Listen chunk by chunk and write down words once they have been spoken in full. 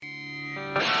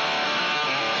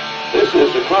This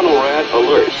is the Conelrad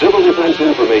Alert. Civil defense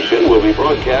information will be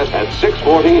broadcast at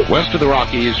 6:40. West of the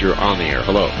Rockies, you're on the air.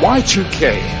 Hello.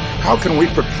 Y2K, how can we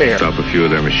prepare? Stop a few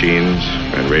of their machines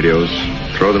and radios.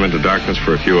 Throw them into darkness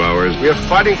for a few hours. We are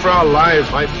fighting for our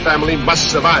lives. My family must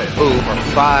survive. For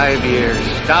 5 years,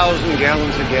 1,000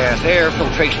 gallons of gas, air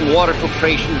filtration, water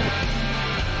filtration.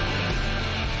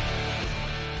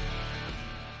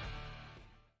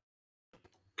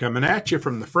 Coming at you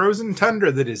from the frozen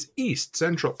tundra that is East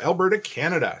Central Alberta,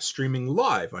 Canada. Streaming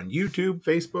live on YouTube,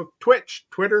 Facebook, Twitch,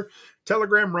 Twitter,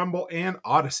 Telegram, Rumble, and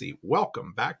Odyssey.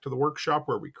 Welcome back to the workshop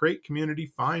where we create community,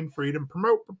 find freedom,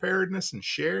 promote preparedness, and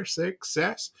share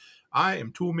success. I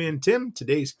am Toolman Tim.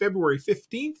 Today's February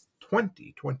 15th,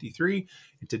 2023,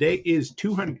 and today is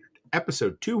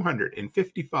episode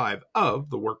 255 of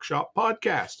the Workshop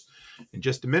Podcast. In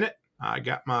just a minute, I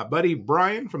got my buddy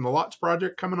Brian from the Lots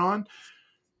Project coming on.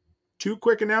 2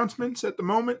 quick announcements at the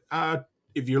moment.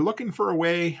 If you're looking for a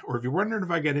way, or if you're wondering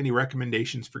if I get any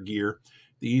recommendations for gear,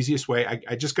 the easiest way,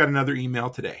 I just got another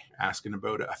email today asking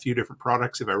about a few different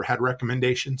products if I had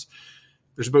recommendations.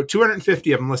 There's about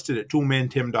 250 of them listed at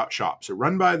toolmantim.shop. So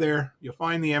run by there. You'll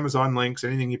find the Amazon links.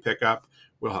 Anything you pick up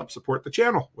will help support the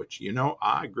channel, which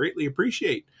I greatly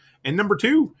appreciate. And number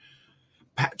 2,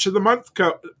 Patch of the Month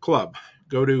Club.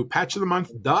 Go to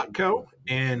patchofthemonth.co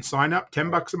and sign up.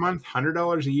 $10 a month,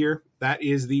 $100 a year. That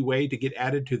is the way to get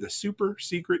added to the super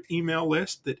secret email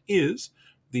list that is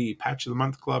the Patch of the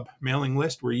Month Club mailing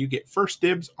list, where you get first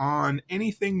dibs on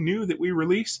anything new that we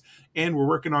release. And we're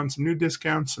working on some new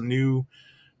discounts, some new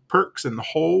perks, and the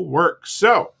whole works.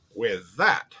 So with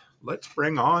that, let's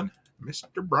bring on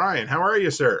Mr. Brian. How are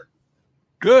you, sir?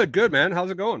 Good, man.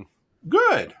 How's it going?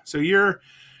 Good. So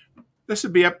this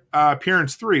would be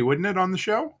appearance 3, wouldn't it, on the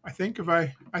show? I think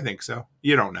so.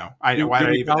 You don't know. I know. Why do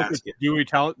I even ask you? Do we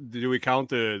count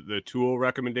the tool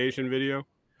recommendation video?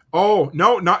 Oh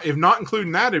no, if not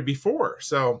including that, it'd be 4.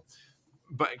 So,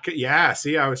 but yeah,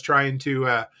 see, I was trying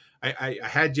to. I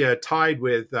had you tied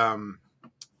with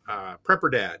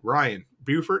Prepper Dad Ryan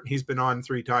Buford. He's been on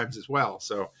 3 times as well.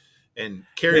 So, and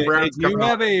Carrie Brown's do you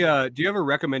have a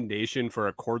recommendation for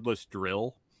a cordless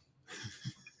drill?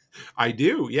 I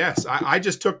do, yes. I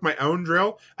just took my own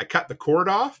drill. I cut the cord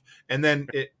off, and then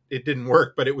it didn't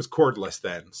work, but it was cordless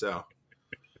then. So,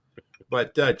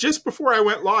 but just before I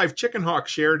went live, Chicken Hawk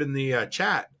shared in the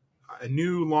chat a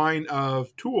new line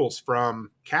of tools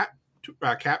from Cat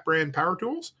brand power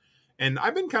tools, and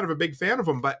I've been kind of a big fan of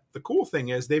them. But the cool thing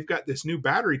is they've got this new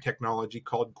battery technology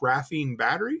called graphene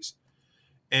batteries,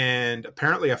 and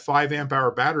apparently a 5 amp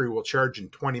hour battery will charge in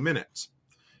 20 minutes.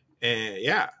 And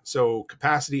yeah, so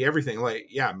capacity, everything. Like,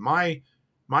 yeah, my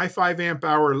 5 amp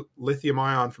hour lithium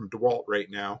ion from DeWalt right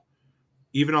now,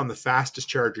 even on the fastest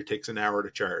charger, takes an hour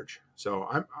to charge.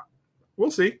 So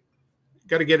we'll see.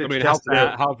 Got to get it. Tested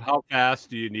out. How fast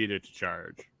do you need it to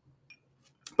charge?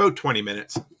 About 20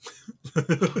 minutes.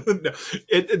 Then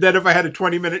if I had a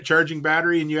 20-minute charging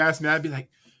battery and you asked me, I'd be like,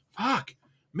 fuck,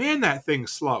 man, that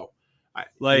thing's slow.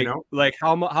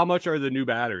 How much are the new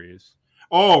batteries?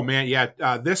 Oh man, yeah.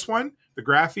 This one, the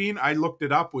graphene, I looked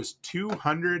it up, was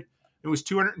 $200. It was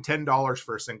 $210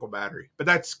 for a single battery, but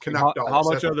that's Canuck dollars. How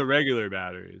much are the regular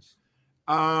batteries?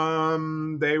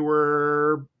 They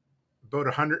were about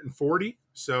 140.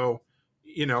 So,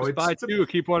 just buy 2.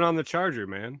 Keep one on the charger,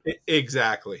 man.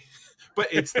 Exactly. But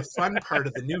it's the fun part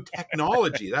of the new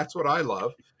technology. That's what I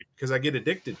love because I get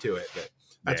addicted to it. But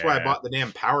that's why I bought the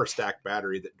damn Power Stack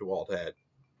battery that DeWalt had.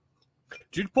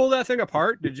 Did you pull that thing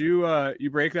apart? Did you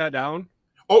break that down?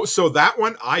 Oh, so that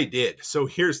one I did. So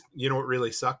here's, what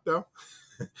really sucked though?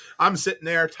 I'm sitting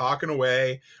there talking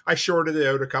away. I shorted it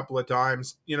out a couple of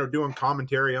times, doing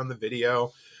commentary on the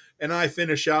video. And I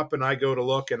finish up and I go to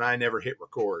look and I never hit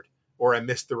record, or I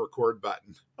missed the record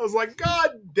button. I was like, God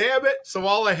damn it. So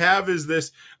all I have is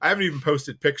this. I haven't even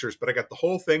posted pictures, but I got the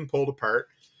whole thing pulled apart.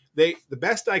 The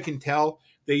best I can tell,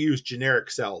 they use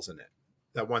generic cells in it.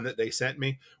 That one that they sent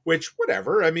me, which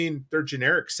whatever. I mean, they're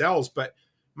generic cells, but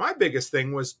my biggest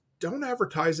thing was don't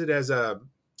advertise it as what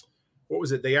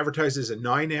was it? They advertised as a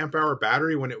 9 amp hour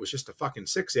battery when it was just a fucking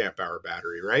 6 amp hour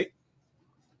battery, right?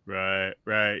 Right.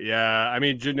 Yeah. I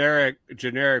mean, generic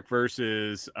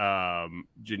versus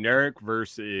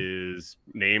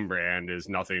name brand is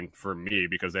nothing for me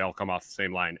because they all come off the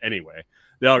same line anyway.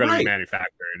 They all got to be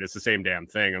manufactured. It's the same damn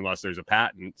thing unless there's a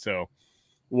patent. So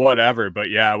whatever. But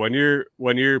yeah, when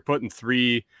you're putting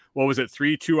 3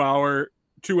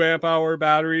 2 amp hour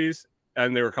batteries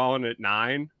and they were calling it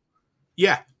 9.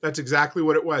 Yeah, that's exactly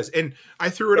what it was. And I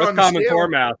threw it that's on the common scale. core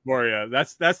math for you.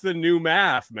 That's the new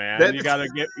math, man. You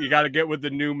gotta get with the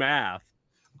new math.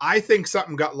 I think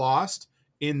something got lost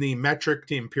in the metric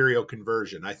to imperial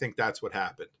conversion. I think that's what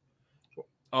happened.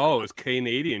 Oh, it's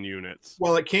Canadian units.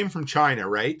 Well, it came from China,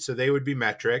 right? So they would be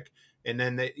metric. And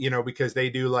then they, because they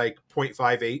do like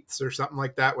 0.58 or something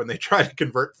like that when they try to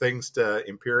convert things to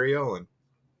imperial. And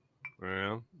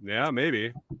well, yeah,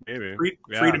 maybe.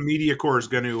 Freedom Media Corps is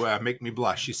going to make me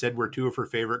blush. She said we're two of her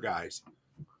favorite guys.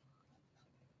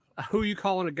 Who are you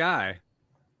calling a guy?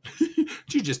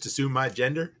 Did you just assume my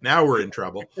gender? Now we're in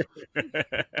trouble.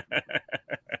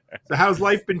 So how's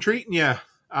life been treating you?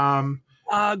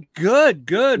 Good.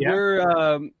 Yeah.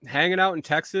 We're hanging out in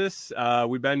Texas.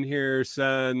 We've been here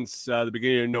since the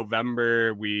beginning of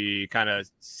November. We kind of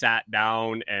sat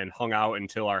down and hung out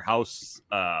until our house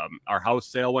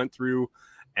sale went through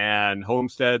and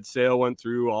homestead sale went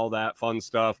through, all that fun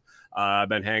stuff. I've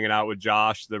been hanging out with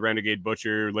Josh, the Renegade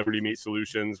Butcher, Liberty Meat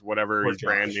Solutions, whatever he's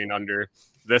branding under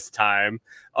this time.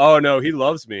 Oh no, he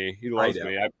loves me.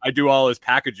 I do all his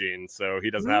packaging, so he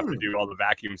doesn't have to do all the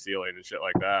vacuum sealing and shit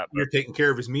like that. You're taking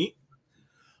care of his meat?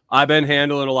 I've been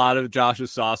handling a lot of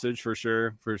Josh's sausage for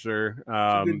sure.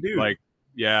 Good dude.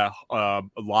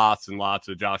 Lots and lots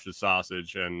of Josh's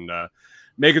sausage, and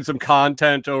making some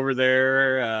content over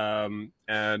there, and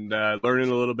learning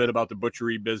a little bit about the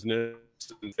butchery business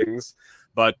and things,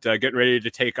 but getting ready to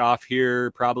take off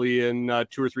here probably in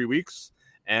 2 or 3 weeks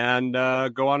and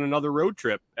go on another road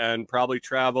trip and probably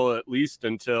travel at least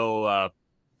until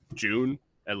June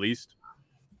at least.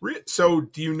 So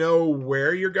do you know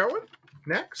where you're going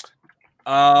next?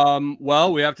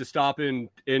 Well, we have to stop in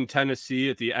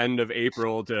Tennessee at the end of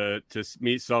April to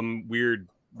meet some weird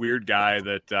guy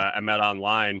that I met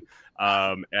online.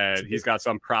 And he's got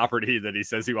some property that he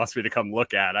says he wants me to come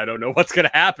look at. I don't know what's going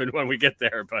to happen when we get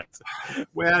there, but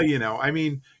well,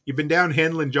 you've been down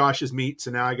handling Josh's meat, so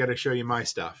now I got to show you my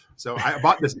stuff. So I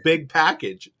bought this big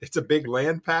package. It's a big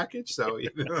land package. So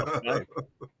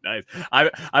nice.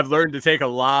 I've learned to take a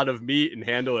lot of meat and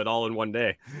handle it all in one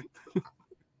day.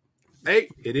 Hey,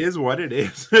 it is what it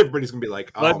is. Everybody's gonna be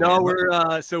like, "Oh." But no,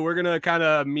 we're gonna kind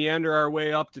of meander our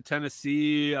way up to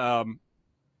Tennessee,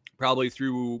 probably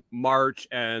through March,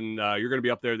 and you're gonna be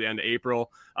up there at the end of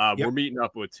April. Yep. We're meeting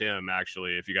up with Tim,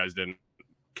 actually. If you guys didn't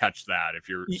catch that, if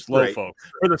you're slow folks,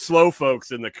 or the slow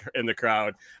folks in the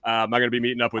crowd, I'm gonna be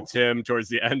meeting up with Tim towards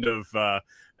the end of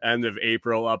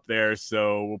April up there.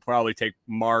 So we'll probably take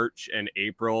March and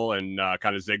April and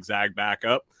kind of zigzag back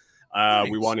up.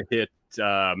 Nice. We want to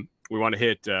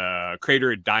hit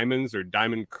Crater at Diamonds, or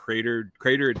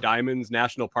Crater at Diamonds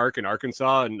National Park in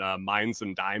Arkansas, and mine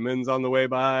some diamonds on the way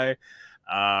by.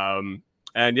 And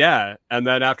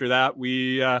then after that,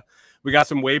 we got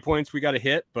some waypoints we got to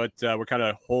hit, but we're kind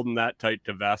of holding that tight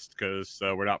to vest because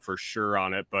we're not for sure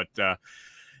on it. But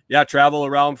travel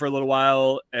around for a little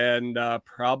while and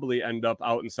probably end up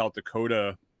out in South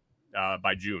Dakota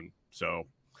by June. So,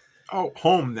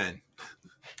 home then.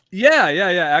 Yeah.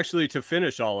 Actually, to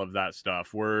finish all of that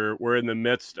stuff, we're in the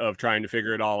midst of trying to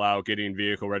figure it all out, getting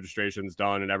vehicle registrations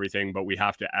done and everything. But we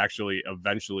have to actually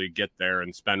eventually get there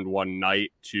and spend one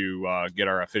night to get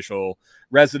our official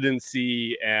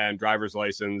residency and driver's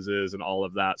licenses and all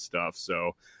of that stuff.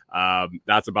 So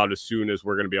that's about as soon as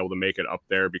we're going to be able to make it up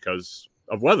there because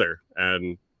of weather,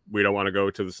 and we don't want to go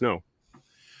to the snow.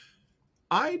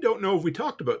 I don't know if we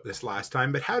talked about this last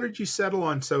time, but how did you settle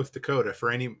on South Dakota?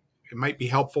 It might be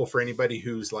helpful for anybody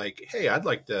who's like, hey, I'd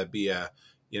like to be a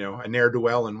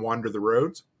ne'er-do-well and wander the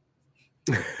roads.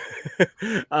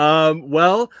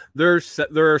 Well, there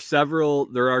are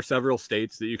several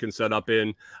states that you can set up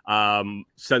in.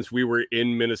 Since we were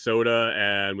in Minnesota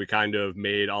and we kind of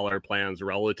made all our plans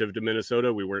relative to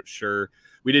Minnesota, we weren't sure.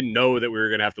 We didn't know that we were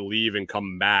going to have to leave and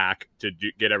come back to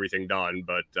get everything done.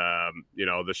 But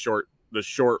the short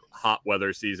hot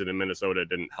weather season in Minnesota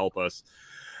didn't help us.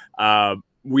 South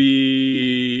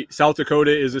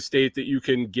Dakota is a state that you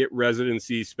can get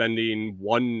residency spending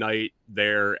one night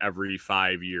there every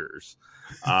 5 years.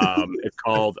 It's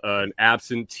called an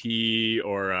absentee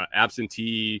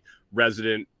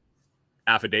resident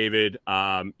affidavit.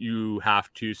 You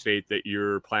have to state that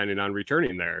you're planning on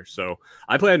returning there. So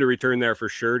I plan to return there for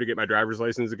sure to get my driver's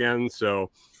license again.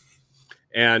 So,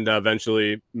 and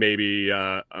eventually maybe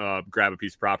grab a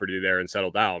piece of property there and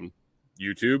settle down.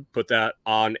 YouTube, put that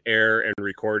on air and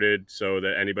recorded so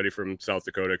that anybody from South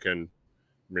Dakota can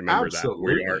remember.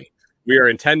 Absolutely. That we are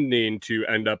intending to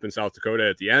end up in South Dakota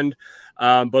at the end,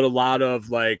 but a lot of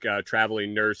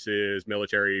traveling nurses,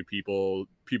 military people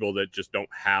that just don't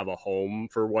have a home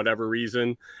for whatever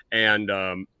reason, and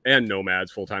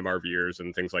nomads, full-time RVers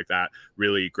and things like that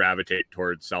really gravitate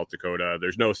towards South Dakota.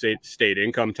 There's no state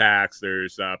income tax.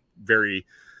 There's very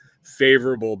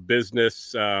favorable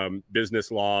business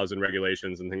laws and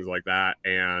regulations and things like that,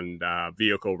 and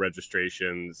vehicle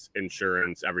registrations,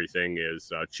 insurance, everything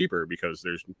is cheaper because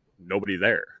there's nobody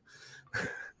there.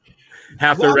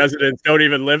 Half the residents don't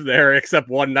even live there except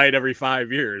one night every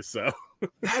 5 years. So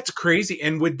that's crazy.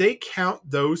 And would they count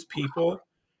those people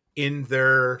in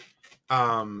their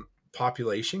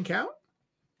population count?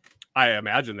 I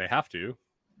imagine they have to.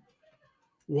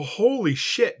 Well, holy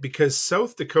shit, because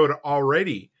South Dakota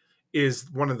already is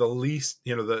one of the least,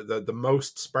 the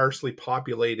most sparsely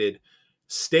populated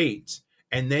states.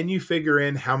 And then you figure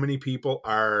in how many people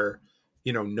are,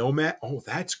 nomad. Oh,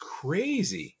 that's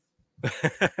crazy.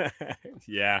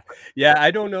 Yeah.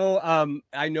 I don't know.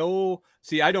 I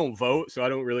don't vote, so I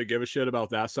don't really give a shit about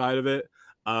that side of it.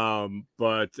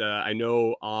 But I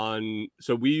know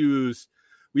so we use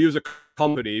a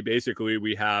company. Basically,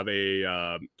 we have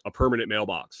a permanent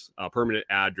mailbox, a permanent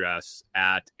address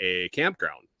at a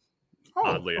campground.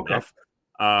 Oddly enough,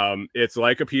 it's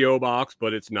like a PO box,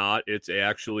 but it's not. It's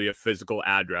actually a physical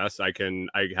address. I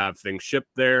have things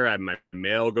shipped there. My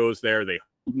mail goes there. They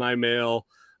hold my mail.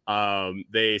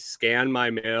 They scan my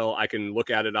mail. I can look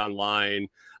at it online.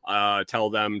 Tell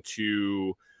them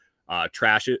to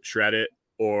trash it, shred it,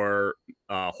 or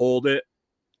hold it.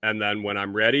 And then when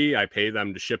I'm ready, I pay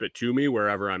them to ship it to me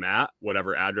wherever I'm at,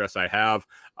 whatever address I have.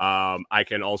 I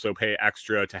can also pay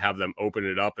extra to have them open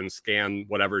it up and scan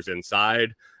whatever's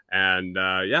inside. And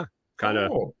kind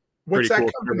of. Oh, what's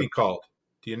that company called?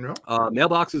 Do you know?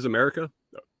 Mailboxes America.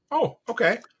 Oh,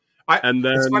 okay. And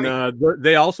then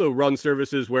they also run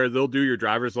services where they'll do your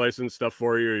driver's license stuff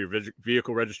for you, your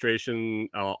vehicle registration,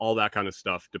 all that kind of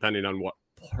stuff, depending on what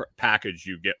package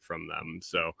you get from them.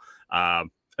 So I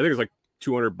think it's like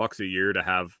 $200 a year to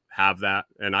have that.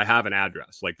 And I have an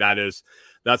address. Like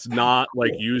that's not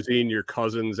like using your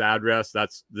cousin's address.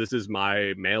 This is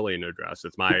my mailing address.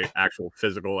 It's my actual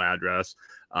physical address.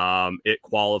 It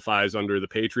qualifies under the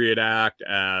Patriot Act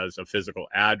as a physical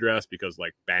address because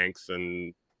like banks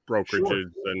and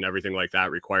brokerages and everything like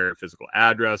that require a physical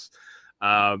address.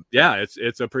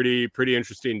 It's a pretty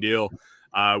interesting deal.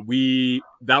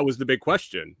 That was the big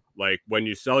question. Like when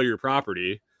you sell your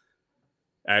property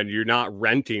and you're not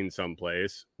renting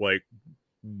someplace, like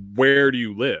where do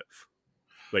you live?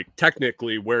 Like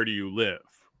technically, where do you live?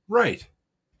 Right.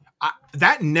 I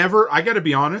got to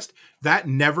be honest, that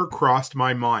never crossed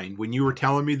my mind when you were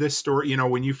telling me this story.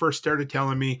 When you first started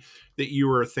telling me that you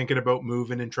were thinking about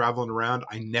moving and traveling around,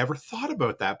 I never thought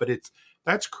about that, but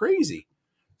that's crazy.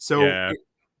 So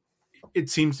it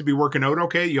seems to be working out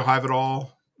okay. You'll have it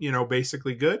all,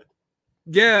 basically good.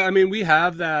 Yeah, I mean, we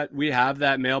have that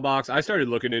mailbox. I started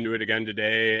looking into it again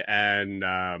today, and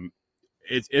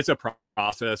it's a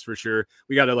process for sure.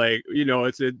 We got to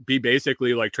it'd be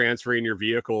basically like transferring your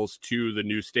vehicles to the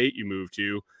new state you move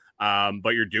to,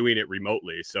 but you're doing it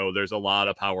remotely. So there's a lot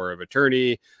of power of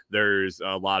attorney. There's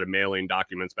a lot of mailing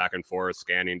documents back and forth,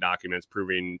 scanning documents,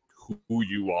 proving who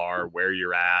you are, where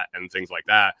you're at, and things like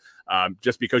that.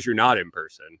 Just because you're not in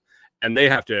person, and they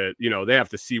have to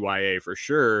CYA for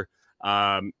sure.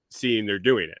 Seeing they're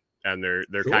doing it, and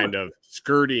they're kind of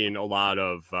skirting a lot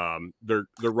of they're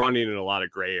running in a lot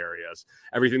of gray areas.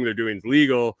 Everything they're doing is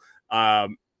legal to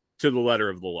the letter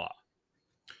of the law.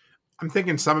 I'm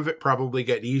thinking some of it probably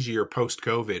got easier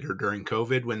post-COVID or during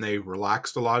COVID when they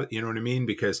relaxed a lot. You know what I mean?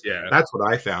 Because that's what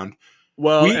I found.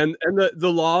 Well, and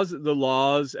the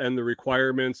laws and the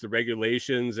requirements, the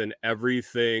regulations, and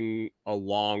everything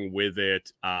along with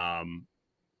it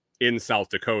in South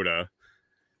Dakota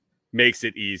makes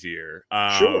it easier.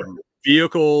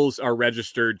 Vehicles are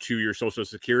registered to your social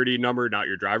security number, not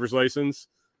your driver's license.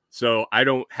 So I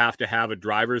don't have to have a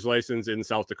driver's license in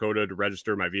South Dakota to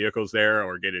register my vehicles there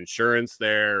or get insurance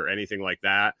there or anything like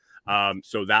that.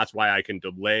 So that's why I can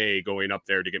delay going up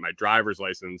there to get my driver's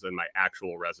license and my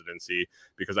actual residency,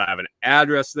 because I have an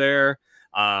address there.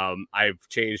 I've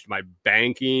changed my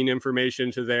banking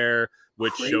information to there,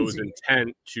 which shows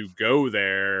intent to go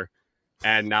there.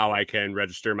 And now I can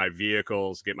register my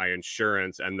vehicles, get my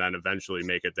insurance, and then eventually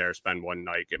make it there, spend one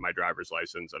night, get my driver's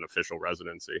license and official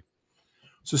residency.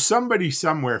 So somebody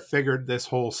somewhere figured this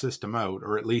whole system out,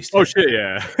 or at least...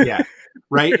 Yeah.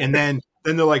 Right? And then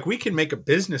they're like, we can make a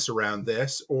business around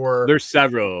this, or... There's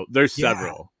several.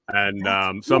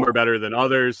 And some are better than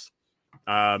others.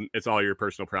 It's all your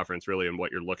personal preference, really, and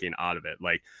what you're looking out of it.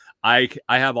 Like, I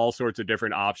have all sorts of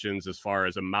different options as far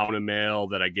as amount of mail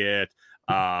that I get,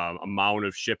 amount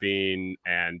of shipping,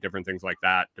 and different things like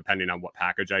that, depending on what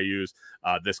package I use.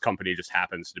 This company just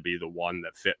happens to be the one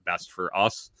that fit best for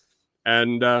us.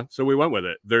 And so we went with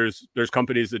it. There's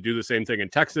companies that do the same thing in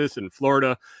Texas and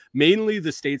Florida. Mainly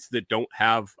the states that don't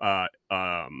have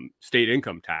state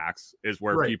income tax is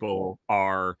where people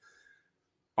are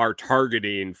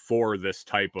targeting for this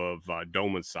type of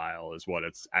domicile, is what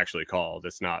it's actually called.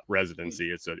 It's not residency,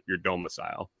 it's your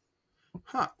domicile.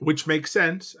 Which makes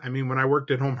sense. I mean, when I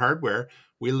worked at Home Hardware,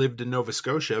 we lived in Nova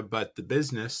Scotia, but the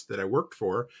business that I worked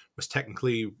for was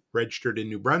technically registered in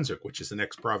New Brunswick, which is the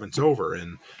next province over.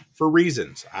 And for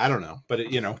reasons, I don't know, but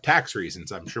tax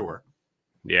reasons, I'm sure.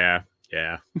 Yeah.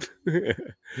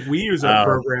 We use a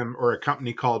program or a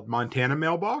company called Montana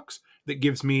Mailbox that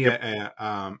gives me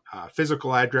a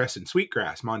physical address in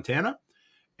Sweetgrass, Montana.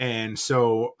 And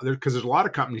so because there's a lot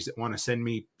of companies that want to send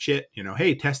me shit,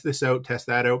 hey, test this out, test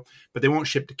that out, but they won't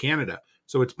ship to Canada.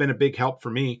 So it's been a big help for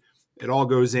me. It all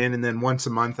goes in. And then once a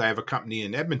month, I have a company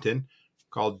in Edmonton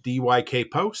called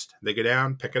DYK Post. They go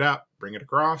down, pick it up, bring it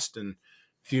across. And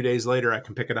a few days later, I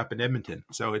can pick it up in Edmonton.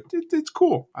 So it's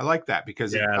cool. I like that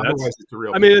because otherwise it's a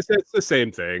real. I mean, it's the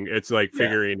same thing. It's like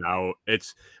figuring out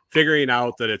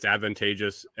that it's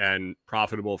advantageous and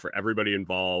profitable for everybody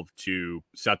involved to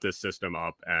set this system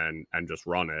up and just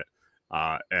run it.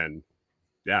 And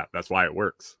yeah, that's why it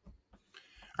works.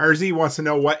 RZ wants to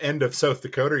know what end of South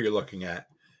Dakota you're looking at.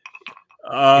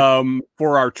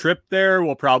 For our trip there,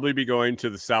 we'll probably be going to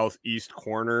the southeast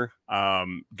corner.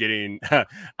 Getting,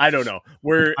 I don't know.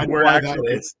 We're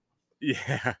actually,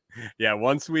 yeah.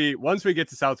 Once we get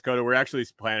to South Dakota, we're actually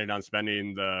planning on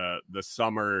spending the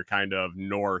summer kind of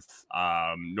North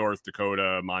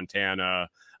Dakota, Montana,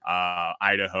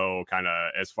 Idaho, kind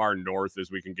of as far north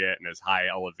as we can get and as high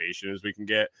elevation as we can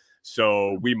get.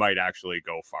 So we might actually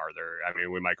go farther. I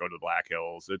mean, we might go to the Black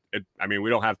Hills. We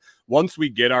don't have, once we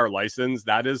get our license,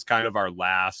 that is kind of our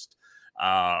last.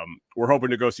 We're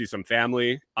hoping to go see some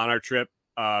family on our trip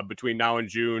between now and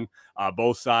June,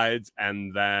 both sides.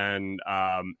 And then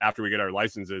after we get our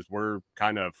licenses, we're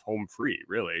kind of home free,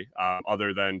 really,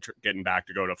 other than getting back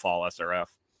to go to fall SRF.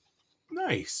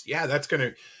 Nice. Yeah, that's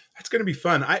gonna be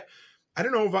fun. I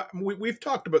don't know if we've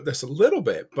talked about this a little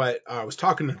bit, but I was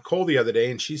talking to Nicole the other day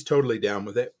and she's totally down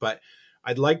with it. But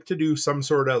I'd like to do some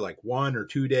sort of like 1 or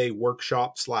 2 day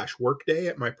workshop / work day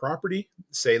at my property,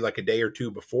 say like a day or two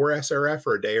before SRF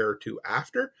or a day or two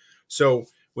after. So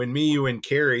when me, you, and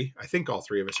Carrie, I think all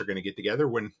three of us are going to get together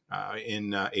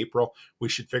in April, we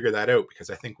should figure that out because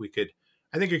I think it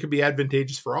could be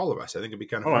advantageous for all of us. I think it'd be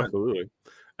kind of fun.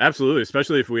 Absolutely.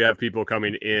 Especially if we have people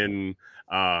coming in,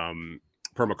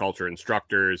 permaculture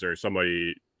instructors or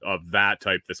somebody of that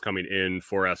type that's coming in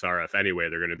for SRF anyway.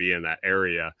 They're going to be in that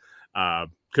area.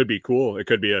 Could be cool. It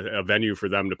could be a venue for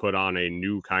them to put on a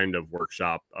new kind of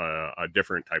workshop, a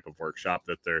different type of workshop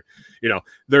that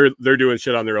they're doing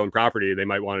shit on their own property. They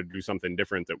might want to do something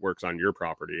different that works on your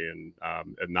property. And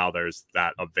now there's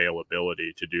that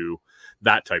availability to do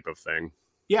that type of thing.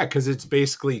 Yeah, because it's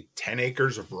basically 10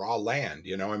 acres of raw land,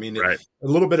 Right. A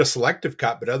little bit of selective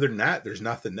cut, but other than that, there's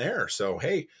nothing there. So,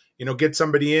 hey, get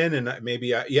somebody in and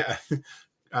maybe,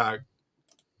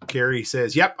 Carrie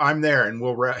says, yep, I'm there and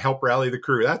we'll help rally the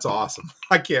crew. That's awesome.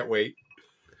 I can't wait.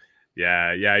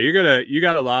 Yeah. You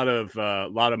got a lot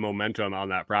of momentum on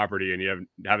that property and you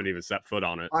haven't even set foot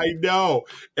on it. I know.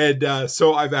 And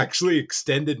so I've actually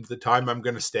extended the time I'm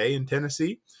going to stay in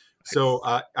Tennessee. So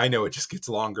I know it just gets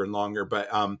longer and longer, but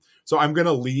so I'm going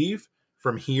to leave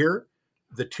from here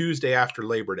the Tuesday after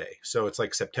Labor Day. So it's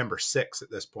like September 6th at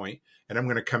this point. And I'm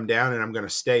going to come down and I'm going to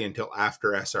stay until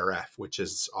after SRF, which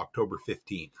is October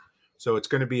 15th. So it's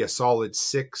going to be a solid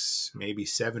 6, maybe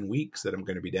 7 weeks that I'm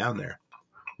going to be down there.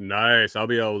 Nice. I'll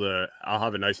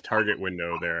have a nice target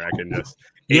window there. I can just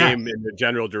aim in the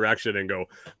general direction and go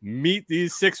meet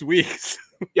these 6 weeks.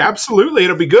 Yeah, absolutely.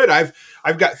 It'll be good. I've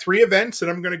got 3 events that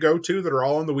I'm going to go to that are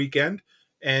all on the weekend.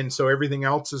 And so everything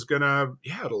else is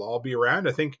it'll all be around.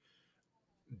 I think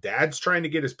Dad's trying to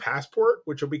get his passport,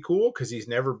 which will be cool because he's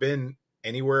never been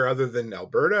anywhere other than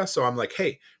Alberta. So I'm like,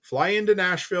 hey, fly into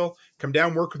Nashville, come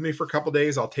down, work with me for a couple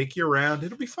days. I'll take you around.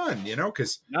 It'll be fun,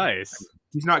 because nice.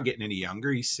 He's not getting any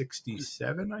younger. He's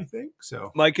 67, I think.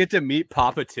 So might get to meet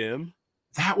Papa Tim.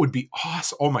 That would be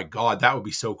awesome. Oh my God. That would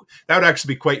be that would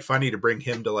actually be quite funny to bring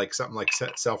him to like something like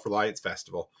Self-Reliance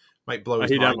Festival. Might blow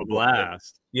his mind. He'd have a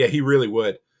blast. Yeah, he really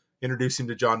would. Introduce him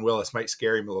to John Willis might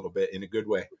scare him a little bit in a good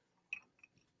way.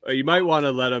 You might want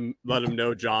to let him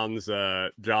know John's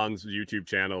YouTube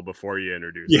channel before you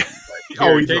introduce him.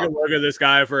 Like, take a look at this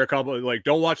guy for a couple.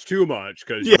 Don't watch too much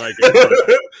because you might get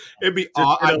it'd be.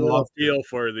 I love feel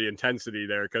for the intensity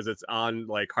there because it's on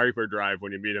like hyperdrive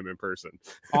when you meet him in person.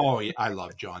 Oh, yeah, I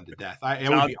love John to death. It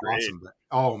would be awesome.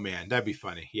 Oh man, that'd be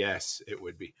funny. Yes, it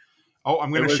would be. Oh,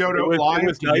 I'm going to show it live. It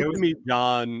was nice to meet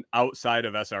John outside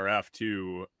of SRF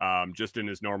too, just in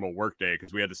his normal workday,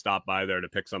 because we had to stop by there to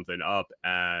pick something up,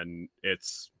 and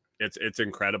it's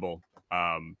incredible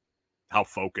how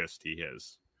focused he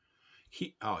is.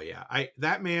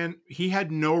 That man, he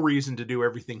had no reason to do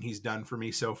everything he's done for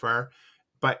me so far,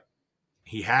 but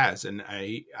he has. And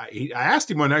I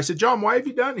asked him one, I said, John, why have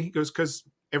you done it? He goes, because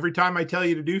every time I tell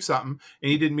you to do something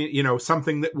and he didn't mean,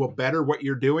 something that will better what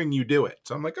you're doing, you do it.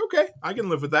 So I'm like, okay, I can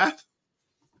live with that.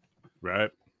 Right.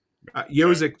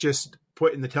 Yozik just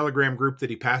put in the Telegram group that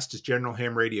he passed his general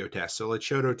ham radio test. So let's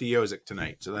shout out to Yozik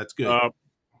tonight. So that's good.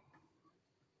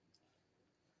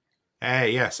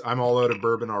 Hey, yes, I'm all out of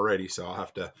bourbon already, so I'll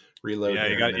have to reload. Yeah,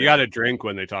 you got to drink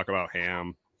when they talk about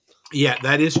ham. Yeah,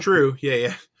 that is true.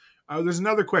 Yeah. Oh, there's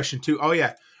another question too. Oh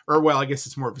yeah. Or, well, I guess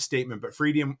it's more of a statement, but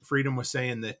Freedom was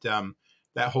saying that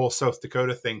that whole South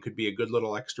Dakota thing could be a good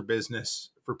little extra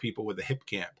business for people with a hip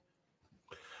camp.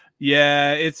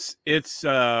 Yeah,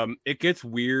 it gets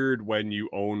weird when you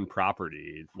own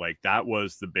property. Like, that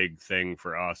was the big thing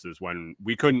for us, is when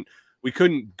we couldn't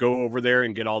go over there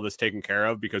and get all this taken care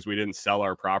of because we didn't sell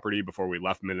our property before we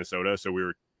left Minnesota. So we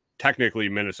were technically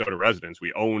Minnesota residents.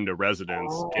 We owned a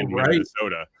residence in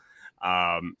Minnesota.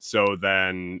 So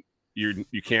then you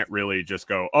can't really just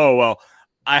go, oh, well,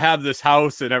 I have this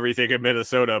house and everything in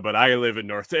Minnesota, but I live in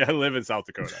South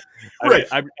Dakota. Right.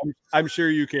 I'm sure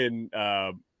you can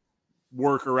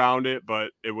work around it,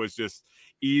 but it was just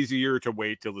easier to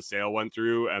wait till the sale went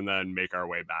through and then make our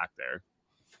way back there.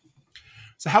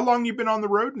 So how long you been on the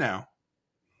road now?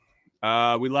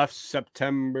 We left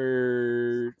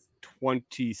September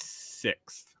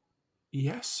 26th.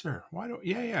 Yes, sir. Why don't?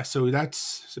 Yeah. So that's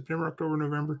September, October,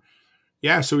 November.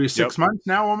 Yeah. So we're 6 months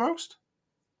now, almost.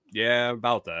 Yeah,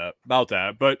 about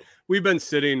that. But we've been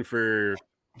sitting for.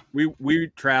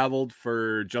 We traveled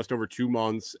for just over 2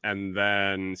 months and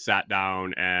then sat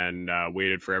down and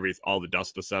waited for all the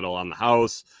dust to settle on the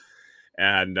house,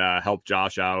 and helped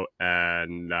Josh out,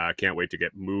 and can't wait to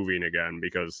get moving again,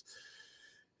 because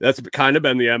that's kind of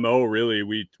been the MO, really.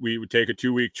 We would take a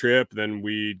 2-week trip, then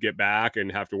we'd get back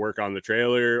and have to work on the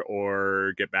trailer,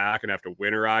 or get back and have to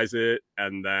winterize it,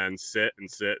 and then sit,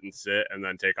 and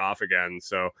then take off again.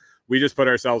 So we just put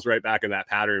ourselves right back in that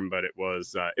pattern, but it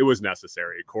was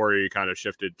necessary. Corey kind of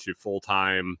shifted to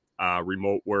full-time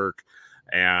remote work,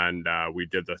 and we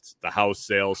did the house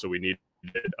sale, so we needed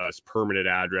a permanent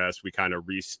address. We kind of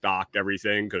restocked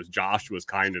everything because Josh was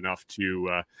kind enough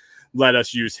to let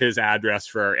us use his address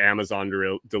for our Amazon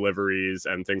deliveries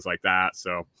and things like that.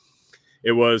 So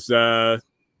it was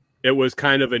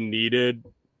kind of a needed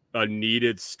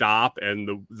stop.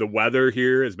 And the weather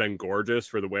here has been gorgeous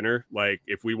for the winter. Like,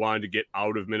 if we wanted to get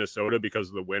out of Minnesota because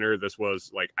of the winter, this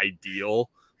was like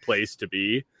ideal place to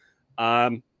be.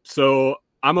 So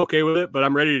I'm okay with it, but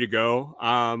I'm ready to go.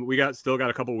 We still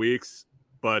got a couple weeks,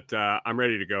 but I'm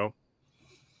ready to go.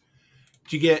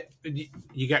 Do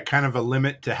you got kind of a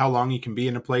limit to how long you can be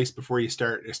in a place before it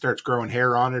starts growing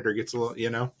hair on it, or gets a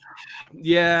little,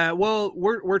 Yeah, well,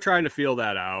 we're trying to feel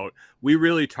that out. We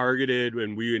really targeted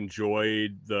and we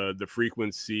enjoyed the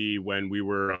frequency when we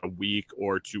were a week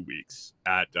or 2 weeks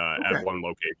at one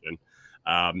location.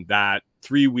 That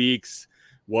 3 weeks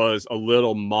was a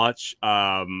little much.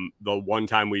 The one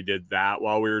time we did that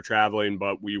while we were traveling,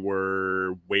 but we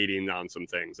were waiting on some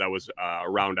things. That was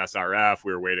around SRF.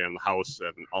 We were waiting on the house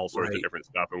and all sorts of different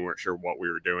stuff, and we weren't sure what we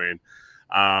were doing.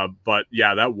 But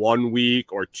yeah, that 1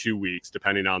 week or 2 weeks,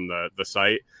 depending on the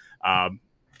site.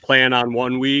 Plan on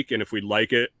 1 week, and if we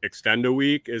like it, extend a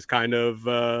week is kind of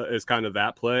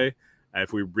that play.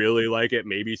 If we really like it,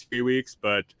 maybe 3 weeks.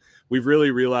 But we've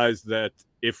really realized that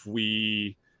if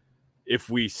we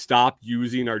stop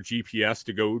using our GPS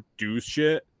to go do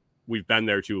shit, we've been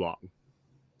there too long.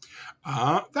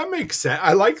 That makes sense.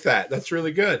 I like that. That's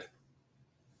really good.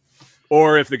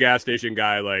 Or if the gas station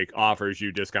guy offers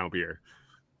you discount beer.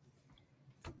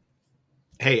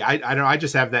 Hey, I don't know. I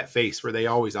just have that face where they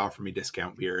always offer me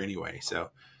discount beer anyway.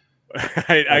 So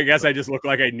I guess I just look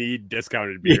like I need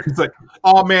discounted beer. It's like,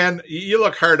 oh man, you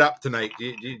look hard up tonight.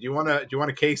 Do you want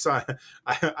a case on?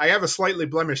 I have a slightly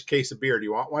blemished case of beer. Do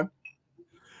you want one?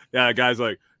 Yeah, guy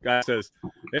says,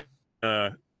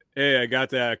 hey, I got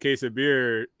that case of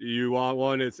beer. You want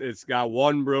one? It's got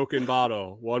one broken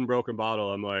bottle.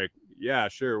 I'm like, yeah,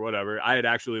 sure, whatever. I had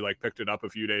actually picked it up a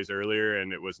few days earlier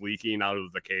and it was leaking out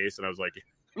of the case, and I was like,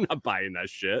 I'm not buying that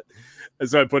shit. And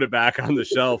so I put it back on the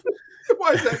shelf.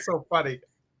 Why is that so funny?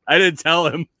 I didn't tell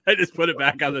him. I just put it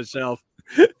back on the shelf.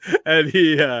 And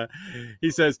he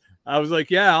says, I was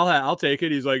like, yeah, I'll take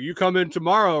it. He's like, you come in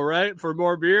tomorrow, right, for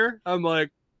more beer? I'm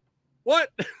like, what?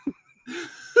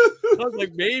 was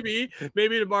like, maybe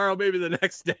tomorrow, maybe the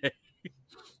next day.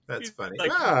 That's funny.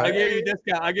 Like, I gave you a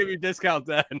discount. I gave you a discount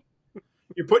then.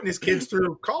 You're putting his kids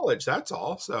through college. That's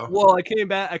all. So, well, I came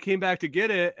back to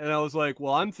get it, and I was like,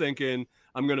 well, I'm thinking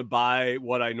I'm going to buy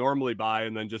what I normally buy,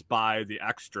 and then just buy the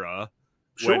extra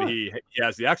when he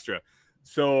has the extra.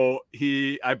 So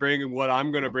I bring him what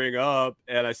I'm going to bring up,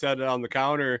 and I set it on the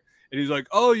counter, and he's like,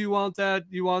 oh, you want that?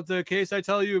 You want the case I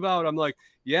tell you about? I'm like,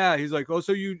 yeah. He's like, oh,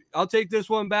 so I'll take this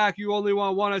one back. You only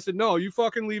want one. I said, no, you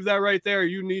fucking leave that right there.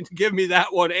 You need to give me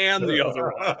that one and the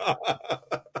other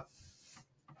one.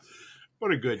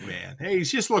 What a good man. Hey,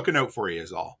 he's just looking out for you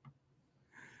is all.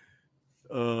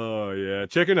 Oh, yeah.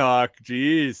 Chicken Hawk.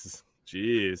 Jeez.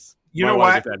 You know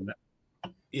what?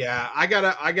 Yeah, I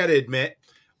gotta admit,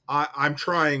 I'm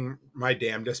trying my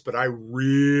damnedest, but I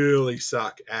really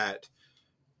suck at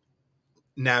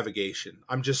navigation.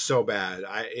 I'm just so bad.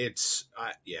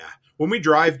 Yeah. When we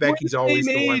drive, Becky's always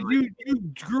the one. You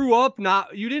grew up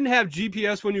you didn't have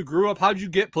GPS when you grew up. How'd you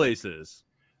get places?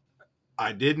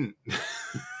 I didn't.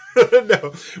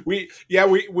 No,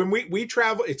 when we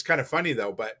travel, it's kind of funny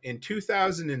though, but in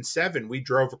 2007 we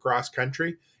drove across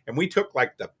country and we took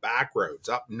like the back roads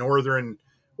up northern.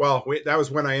 Well, that was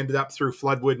when I ended up through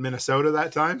Floodwood, Minnesota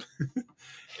that time.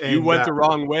 And, you went the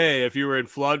wrong way if you were in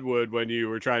Floodwood when you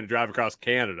were trying to drive across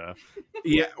Canada.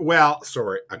 Yeah, well,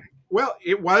 sorry. Well,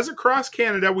 it was across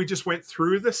Canada. We just went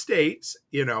through the states,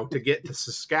 to get to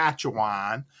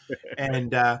Saskatchewan,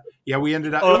 and we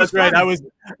ended up. Oh, that's right.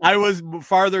 I was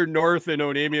farther north in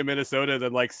Onamia, Minnesota,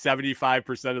 than like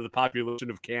 75% of the population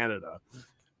of Canada.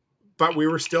 But we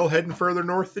were still heading further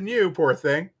north than you, poor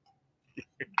thing.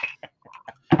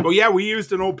 Well, yeah, we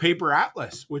used an old paper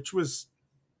atlas, which was,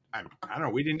 I don't know,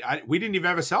 we didn't even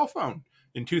have a cell phone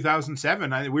in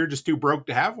 2007. We were just too broke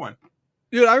to have one.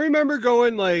 Dude, I remember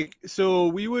going so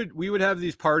we would have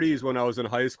these parties when I was in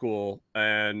high school,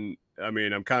 and I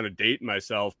mean, I'm kind of dating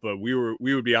myself, but we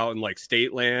would be out in like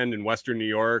state land in Western New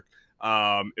York.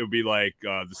 It would be like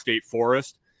the state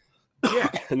forest. Yeah.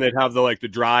 And they'd have the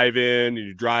drive-in, and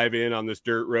you drive in on this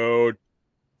dirt road,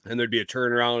 and there'd be a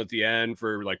turnaround at the end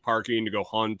for like parking to go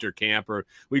hunt or camp, or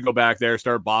we'd go back there,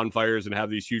 start bonfires, and have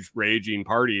these huge raging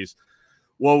parties.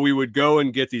 Well, we would go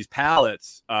and get these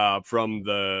pallets from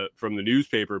the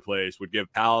newspaper place, would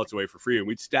give pallets away for free. And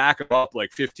we'd stack them up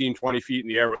like 15, 20 feet in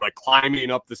the air, with like climbing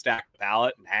up the stacked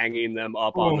pallet and hanging them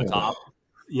up on the top.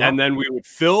 Yep. And then we would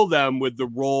fill them with the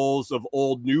rolls of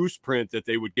old newsprint that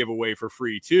they would give away for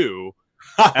free too,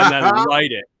 and then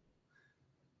light it.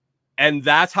 And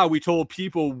that's how we told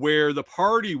people where the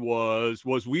party was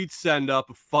we'd send up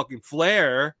a fucking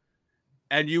flare,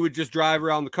 and you would just drive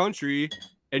around the country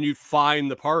and you'd find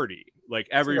the party. Like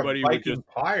everybody would just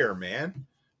fire, man.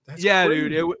 That's crazy.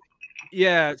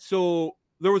 Dude. So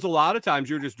there was a lot of times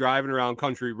you're just driving around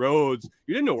country roads.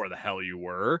 You didn't know where the hell you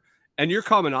were. And you're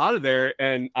coming out of there.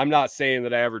 And I'm not saying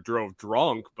that I ever drove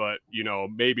drunk, but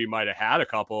maybe might have had a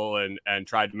couple and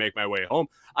tried to make my way home.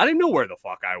 I didn't know where the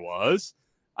fuck I was.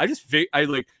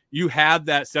 You had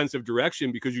that sense of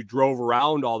direction because you drove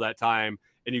around all that time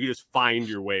and you could just find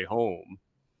your way home.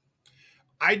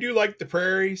 I do like the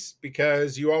prairies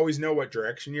because you always know what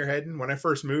direction you're heading. When I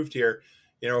first moved here,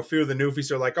 a few of the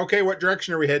newfies are like, okay, what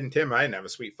direction are we heading, Tim? I didn't have a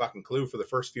sweet fucking clue for the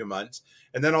first few months.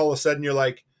 And then all of a sudden you're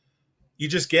like, you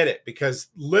just get it because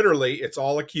literally it's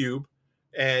all a cube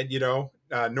and,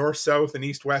 north, south and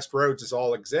east, west roads is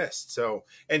all exist. So,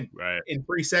 and in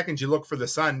 3 seconds you look for the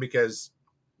sun because,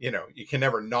 you can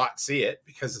never not see it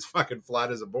because it's fucking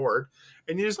flat as a board.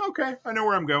 And you just, okay, I know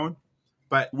where I'm going.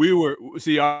 But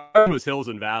ours was hills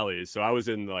and valleys. So I was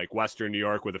in like Western New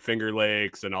York with the Finger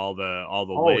Lakes and all the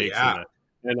lakes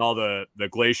and all the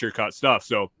glacier cut stuff.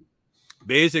 So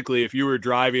basically, if you were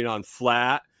driving on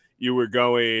flat, you were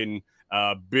going,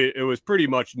 it was pretty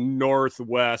much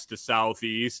northwest to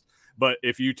southeast. But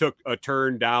if you took a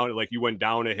turn down, like you went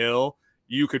down a hill,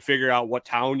 you could figure out what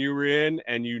town you were in,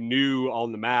 and you knew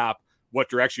on the map what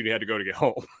direction you had to go to get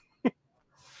home.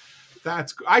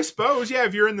 I suppose, yeah,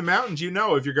 if you're in the mountains,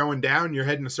 if you're going down, you're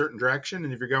heading a certain direction.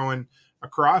 And if you're going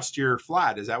across, you're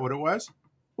flat. Is that what it was?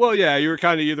 Well, yeah, you were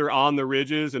kind of either on the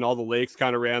ridges and all the lakes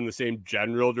kind of ran the same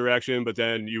general direction, but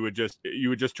then you would just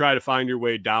try to find your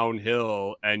way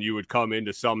downhill and you would come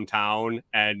into some town.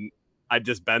 And I'd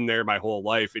just been there my whole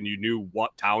life and you knew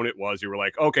what town it was. You were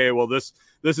like, okay, well, this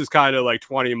is kind of like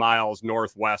 20 miles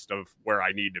northwest of where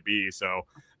I need to be. So,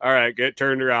 all right, get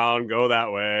turned around, go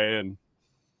that way. And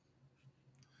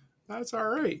that's all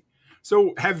right.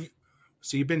 So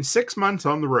you've been 6 months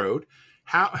on the road.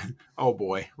 Oh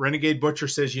boy. Renegade Butcher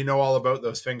says, all about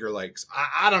those Finger Lakes.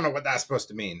 I don't know what that's supposed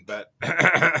to mean, but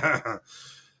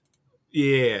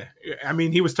Yeah. I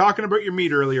mean, he was talking about your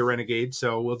meat earlier, Renegade,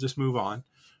 so we'll just move on.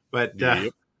 But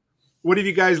Yep. what have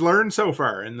you guys learned so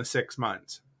far in the 6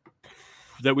 months?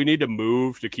 That we need to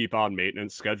move to keep on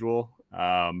maintenance schedule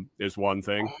is one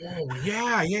thing. Oh,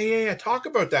 yeah. Talk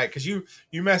about that, because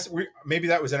maybe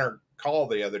that was in our call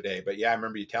the other day, but yeah, I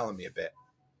remember you telling me a bit.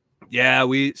 Yeah,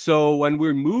 so when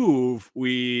we move,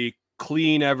 we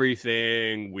clean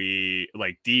everything. We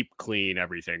like deep clean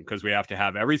everything because we have to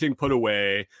have everything put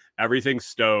away, everything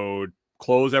stowed,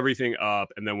 close everything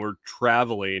up, and then we're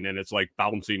traveling and it's like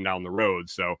bouncing down the road.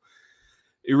 So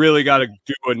you really got to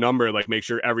do a number, like make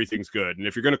sure everything's good. And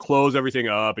if you're going to close everything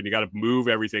up and you got to move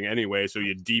everything anyway, so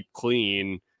you deep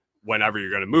clean whenever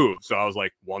you're going to move. So I was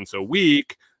like once a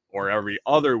week or every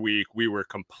other week, we were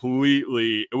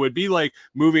it would be like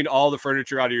moving all the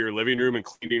furniture out of your living room and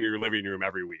cleaning your living room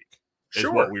every week. Is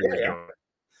Sure, what we were doing.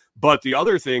 But the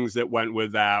other things that went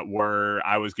with that were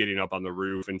I was getting up on the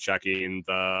roof and checking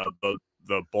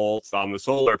the bolts on the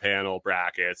solar panel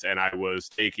brackets, and I was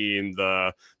taking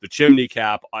the chimney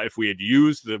cap, if we had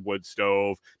used the wood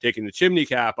stove, taking the chimney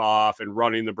cap off and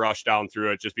running the brush down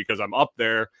through it. Just because I'm up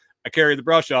there, I carry the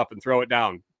brush up and throw it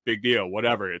down. Big deal,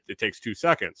 whatever. It takes 2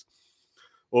 seconds.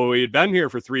 Well, we had been here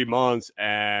for 3 months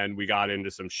and we got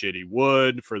into some shitty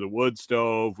wood for the wood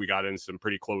stove. We got into some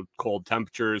pretty cold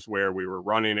temperatures where we were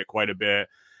running it quite a bit.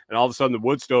 And all of a sudden the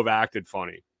wood stove acted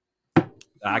funny,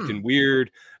 acting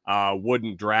weird,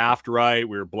 wouldn't draft right.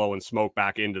 We were blowing smoke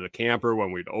back into the camper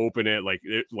when we'd open it. Like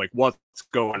what's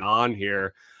going on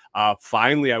here?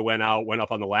 Finally, I went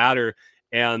up on the ladder,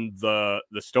 and the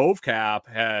stove cap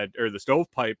the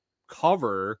stovepipe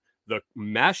cover, the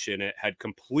mesh in it had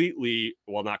completely,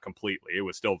 well, not completely, it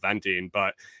was still venting,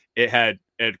 but it had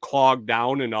clogged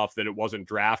down enough that it wasn't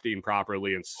drafting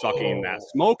properly and sucking that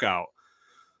smoke out.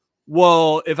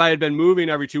 Well, if I had been moving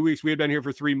every 2 weeks, we had been here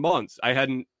for 3 months. I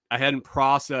hadn't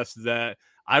processed that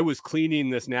I was cleaning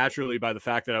this naturally by the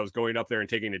fact that I was going up there and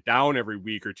taking it down every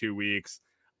week or 2 weeks.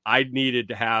 I needed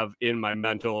to have in my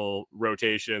mental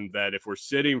rotation that if we're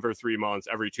sitting for 3 months,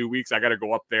 every 2 weeks, I got to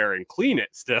go up there and clean it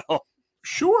still.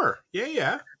 Sure.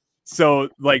 Yeah. So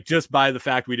like just by the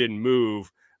fact we didn't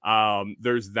move,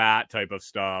 there's that type of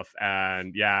stuff.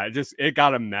 And yeah, it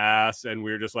got a mess. And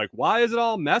we were just like, why is it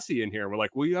all messy in here? We're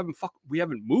like, well, we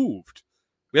haven't moved.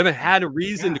 We haven't had a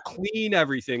reason to clean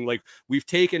everything. Like we've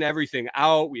taken everything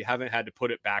out. We haven't had to put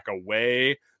it back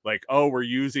away. Like, oh, we're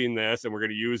using this and we're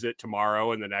going to use it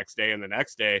tomorrow and the next day and the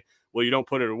next day. Well, you don't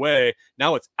put it away.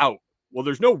 Now it's out. Well,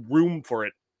 there's no room for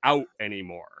it out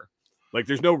anymore. Like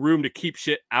there's no room to keep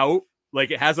shit out. Like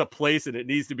it has a place and it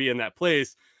needs to be in that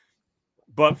place.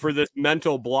 But for this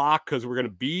mental block, because we're going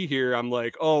to be here, I'm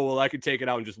like, oh, well, I could take it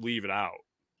out and just leave it out.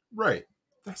 Right.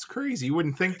 That's crazy. You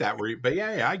wouldn't think that, but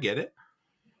yeah, I get it.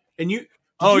 And you...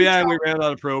 and we ran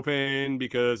out of propane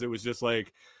because it was just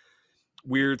like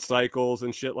weird cycles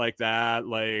and shit like that.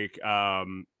 Like,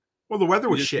 well, the weather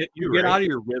was shit. You get out of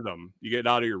your rhythm.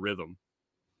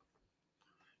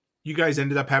 You guys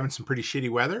ended up having some pretty shitty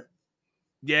weather.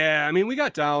 Yeah, I mean, we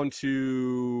got down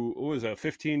to, what was that,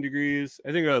 15 degrees?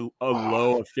 I think a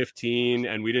low of 15,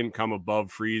 and we didn't come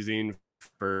above freezing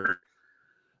for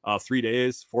 4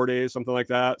 days, something like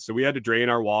that. So we had to drain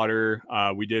our water.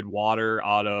 We did water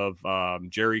out of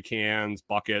jerry cans,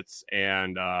 buckets,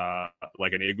 and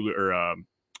like an igloo or a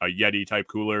Yeti type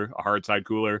cooler, a hard side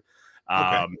cooler.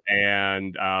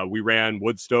 And we ran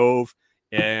wood stove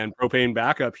and propane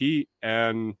backup heat,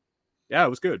 and yeah, it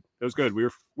was good. We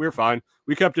were fine.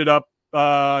 We kept it up,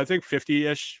 I think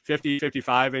 50-ish, 50,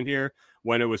 55 in here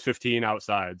when it was 15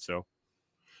 outside. So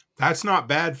that's not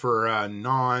bad for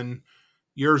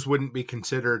yours wouldn't be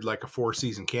considered like a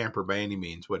 4-season camper by any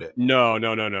means, would it? No.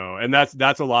 And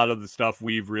that's a lot of the stuff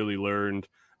we've really learned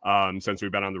since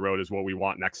we've been on the road is what we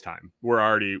want next time. We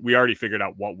already figured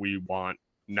out what we want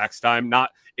next time. Not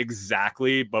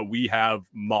exactly, but we have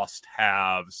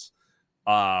must-haves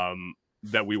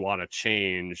that we want to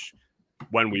change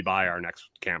when we buy our next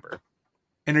camper.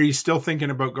 And are you still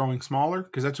thinking about going smaller?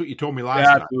 Because that's what you told me last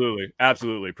time.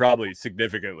 Absolutely. Probably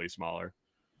significantly smaller.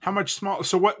 How much smaller?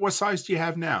 So what size do you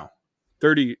have now?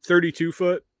 32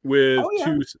 foot with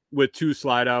two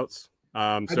slide outs.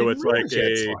 So it's like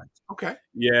okay.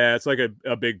 Yeah, it's like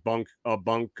a big bunk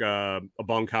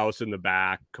house in the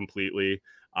back completely.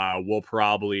 We'll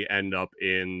probably end up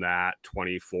in that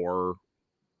 24,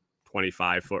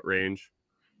 25 foot range.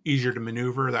 Easier to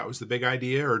maneuver. That was the big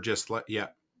idea, or just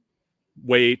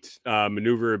weight,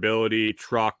 maneuverability,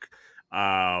 truck.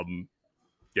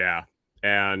 Yeah.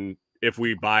 And if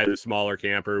we buy the smaller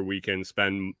camper, we can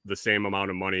spend the same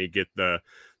amount of money, get the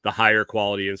higher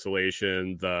quality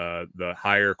insulation, the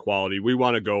higher quality. We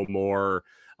want to go more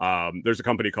There's a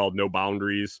company called No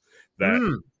Boundaries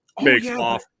that makes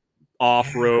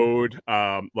off-road,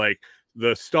 like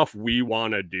the stuff we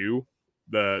want to do.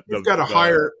 You've got a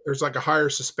higher, there's like a higher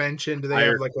suspension. Do they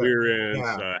higher have like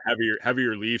clearance,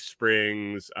 heavier leaf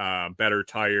springs, better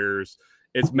tires?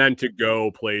 It's meant to go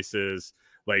places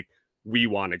like we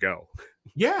want to go.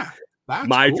 Yeah.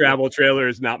 My travel trailer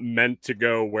is not meant to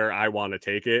go where I want to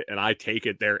take it, and I take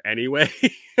it there anyway,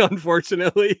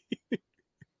 unfortunately. Yeah,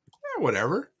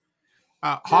 whatever.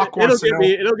 Hawk wants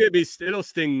it'll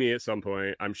sting me at some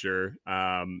point, I'm sure.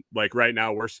 Like right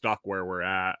now we're stuck where we're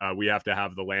at. We have to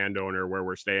have the landowner where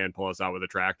we're staying pull us out with a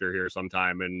tractor here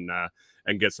sometime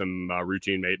and get some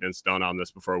routine maintenance done on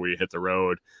this before we hit the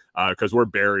road, because we're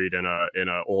buried in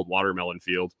a old watermelon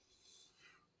field.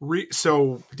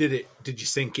 So did you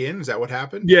sink in? Is that what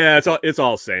happened? Yeah, it's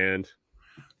all sand.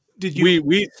 Did you?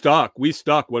 We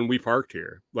stuck when we parked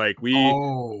here. Like we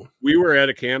were at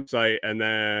a campsite, and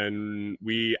then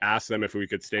we asked them if we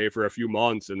could stay for a few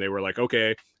months, and they were like,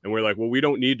 okay. And we're like, well, we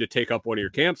don't need to take up one of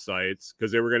your campsites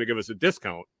because they were going to give us a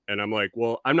discount. And I'm like,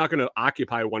 well, I'm not going to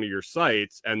occupy one of your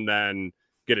sites and then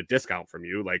get a discount from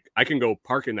you. Like I can go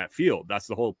park in that field. That's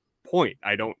the whole point.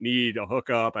 I don't need a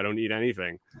hookup. I don't need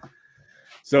anything.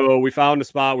 So we found a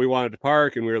spot we wanted to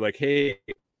park, and we were like, hey,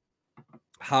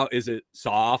 how is it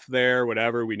soft there?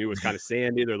 Whatever. We knew it was kind of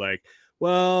sandy. They're like,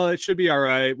 well, it should be all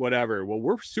right. Whatever. Well,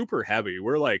 we're super heavy.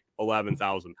 We're like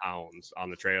 11,000 pounds on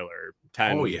the trailer,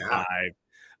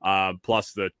 5,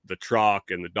 plus the truck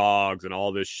and the dogs and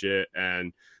all this shit.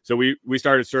 And so we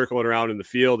started circling around in the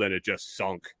field, and it just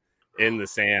sunk in the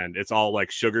sand. It's all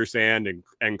like sugar sand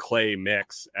and clay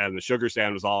mix, and the sugar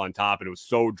sand was all on top, and it was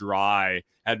so dry,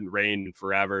 hadn't rained in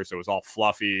forever, so it was all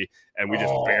fluffy, and we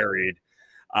just buried.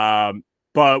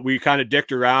 But we kind of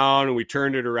dicked around, and we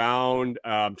turned it around,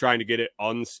 trying to get it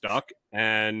unstuck,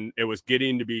 and it was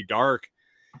getting to be dark,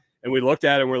 and we looked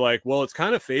at it and we're like, well, it's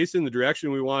kind of facing the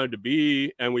direction we wanted to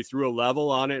be, and we threw a level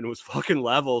on it, and it was fucking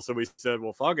level, so we said,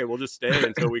 well, fuck it, we'll just stay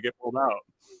until we get pulled out.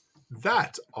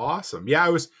 That's awesome. Yeah, I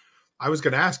was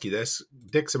going to ask you this.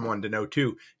 Dixon wanted to know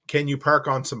too. Can you park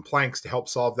on some planks to help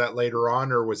solve that later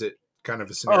on, or was it kind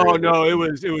of a scenario? Oh no, it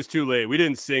was too late. We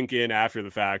didn't sink in after the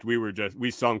fact.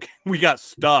 We sunk. We got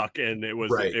stuck, and it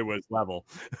was level.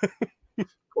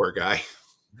 Poor guy.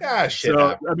 Yeah, shit.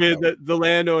 So I mean, the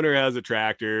landowner has a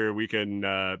tractor. We can.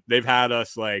 They've had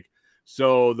us like.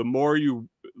 So the more you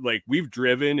like, we've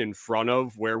driven in front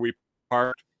of where we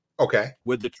parked. Okay.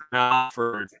 With the trailer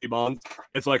for 3 months,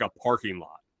 it's like a parking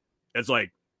lot. It's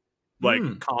like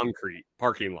concrete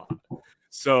parking lot.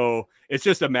 So it's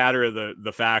just a matter of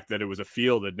the fact that it was a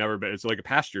field that never been. It's like a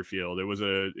pasture field.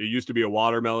 It used to be a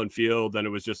watermelon field, then it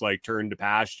was just like turned to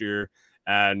pasture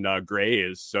and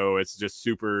grazed. So it's just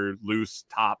super loose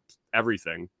top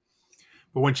everything.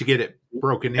 But once you get it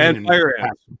broken in,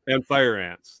 and fire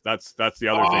ants. That's the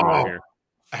other thing right here.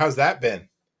 How's that been?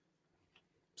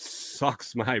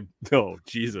 Sucks my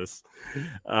Jesus.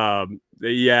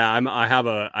 Yeah, I have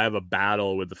a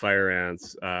battle with the fire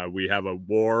ants. We have a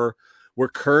war. We're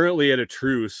currently at a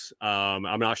truce.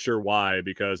 I'm not sure why,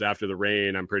 because after the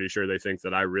rain, I'm pretty sure they think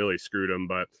that I really screwed them.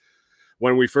 But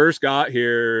when we first got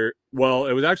here, well,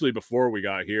 it was actually before we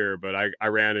got here, but I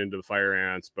ran into the fire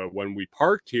ants. But when we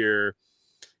parked here,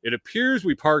 it appears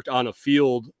we parked on a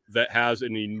field that has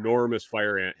an enormous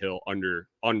fire ant hill under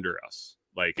us.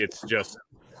 Like it's just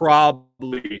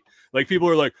probably like people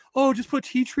are like, oh, just put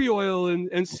tea tree oil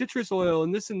and citrus oil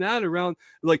and this and that around.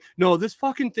 Like, no, this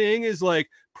fucking thing is like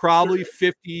probably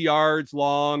 50 yards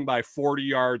long by 40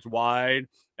 yards wide.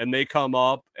 And they come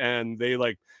up and they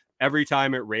like every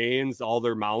time it rains, all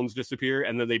their mounds disappear,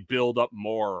 and then they build up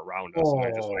more around us. And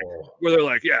they're just like, where they're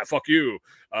like, yeah, fuck you.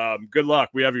 Good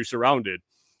luck. We have you surrounded.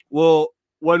 Well,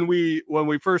 when we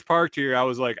first parked here, I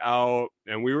was like out,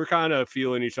 and we were kind of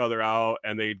feeling each other out,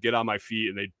 and they'd get on my feet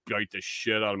and they'd bite the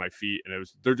shit out of my feet, and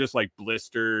they're just like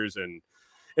blisters, and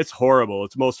it's horrible.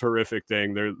 It's the most horrific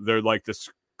thing. They're like the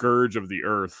scourge of the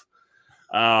earth.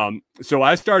 So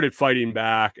I started fighting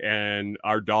back, and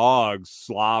our dogs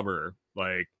slobber.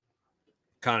 Like,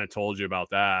 kind of told you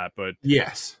about that, but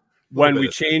yes. When we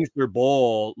change their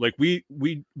bowl, like we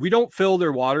don't fill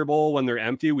their water bowl when they're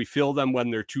empty. We fill them when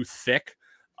they're too thick.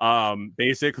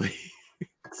 Basically.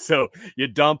 So you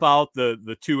dump out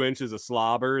the 2 inches of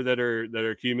slobber that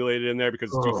are accumulated in there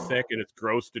because it's too thick and it's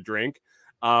gross to drink.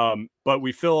 But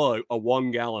we fill a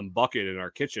 1 gallon bucket in our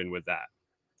kitchen with that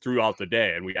throughout the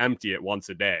day, and we empty it once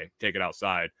a day, take it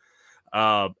outside.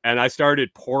 And I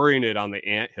started pouring it on the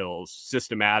anthills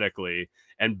systematically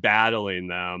and battling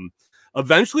them.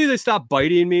 Eventually they stopped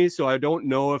biting me, so I don't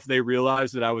know if they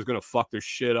realized that I was going to fuck their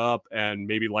shit up and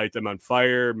maybe light them on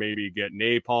fire, maybe get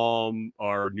napalm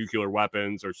or nuclear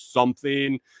weapons or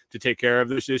something to take care of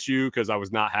this issue, because I was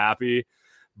not happy.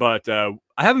 But I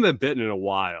haven't been bitten in a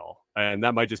while, and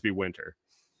that might just be winter.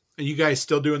 Are you guys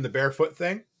still doing the barefoot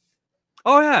thing?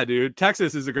 Oh yeah, dude.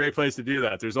 Texas is a great place to do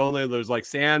that. There's like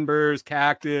sandburrs,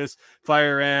 cactus,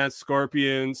 fire ants,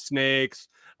 scorpions, snakes.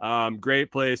 Great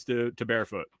place to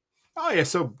barefoot. Oh yeah,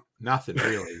 so nothing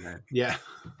really, man. Yeah.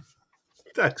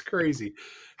 That's crazy.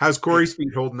 How's Corey's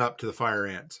feet holding up to the fire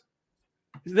ants?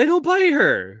 They don't bite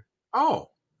her.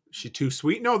 Oh, is she too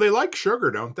sweet? No, they like sugar,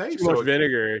 don't they? Too much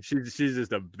vinegar. She's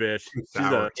just a bitch.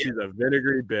 She's a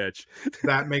vinegary bitch.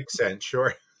 That makes sense,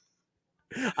 sure.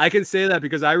 I can say that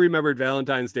because I remembered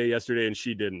Valentine's Day yesterday and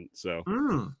she didn't. So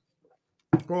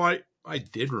well, I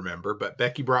did remember, but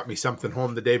Becky brought me something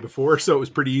home the day before, so it was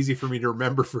pretty easy for me to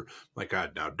remember. For like,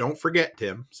 God, now don't forget,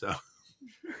 Tim. So,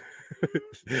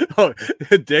 oh,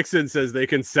 Dixon says they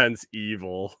can sense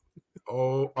evil.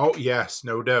 Oh, yes,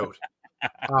 no doubt.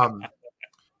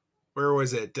 Where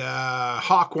was it?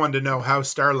 Hawk wanted to know how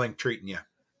Starlink treating you.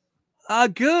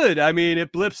 Good. I mean,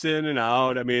 it blips in and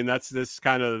out. I mean, that's this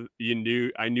kind of,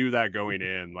 I knew that going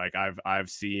in. Like I've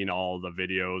seen all the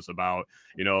videos about,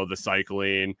 the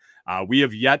cycling. We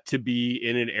have yet to be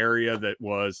in an area that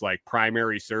was like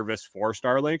primary service for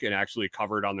Starlink and actually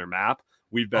covered on their map.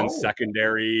 We've been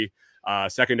secondary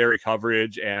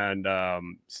coverage and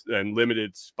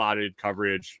limited spotted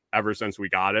coverage ever since we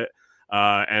got it.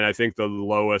 And I think the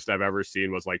lowest I've ever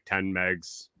seen was like 10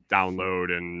 megs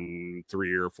download and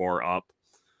 3 or 4 up.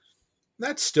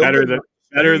 That's still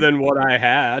better than what I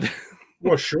had.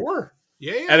 Well, sure.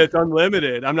 Yeah. And it's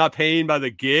unlimited. I'm not paying by the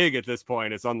gig at this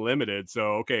point. It's unlimited.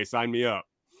 So, okay, sign me up.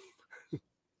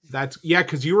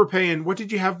 Because you were paying, what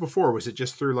did you have before? Was it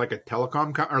just through like a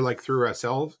telecom or like through a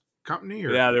cell company?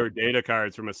 Or? Yeah, there were data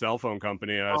cards from a cell phone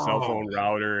company, a cell phone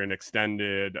router, and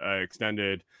extended.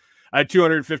 I had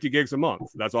 250 gigs a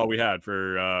month. That's all we had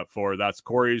for that's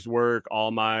Corey's work,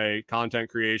 all my content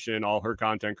creation, all her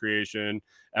content creation,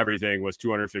 everything was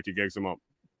 250 gigs a month.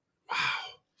 Wow.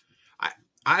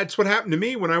 That's what happened to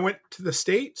me when I went to the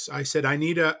States. I said, I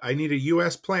need a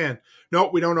US plan. No,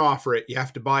 we don't offer it. You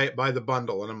have to buy it by the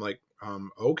bundle. And I'm like,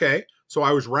 okay. So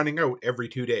I was running out every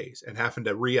 2 days and having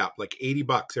to re-up like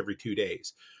 $80 every 2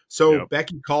 days. So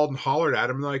Becky called and hollered at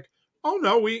him like, oh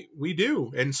no, we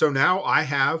do. And so now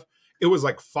it was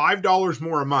like $5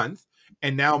 more a month.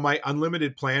 And now my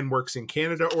unlimited plan works in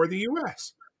Canada or the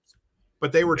US.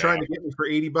 But they were trying to get me for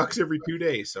 $80 every 2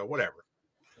 days. So whatever.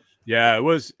 Yeah, it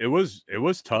was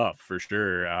tough for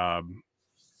sure. And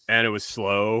it was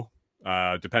slow,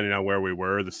 depending on where we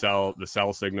were. The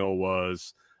cell signal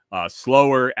was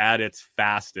slower at its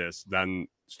fastest than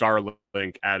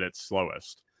Starlink at its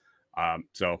slowest.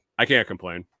 So I can't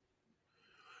complain.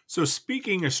 So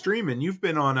speaking of streaming, you've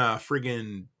been on a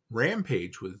friggin'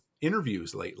 rampage with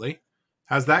interviews lately.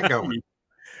 How's that going?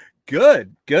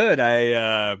 Good.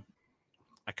 I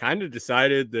kind of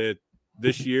decided that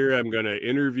this year I'm going to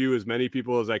interview as many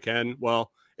people as I can.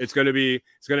 Well, it's going to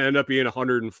end up being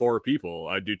 104 people.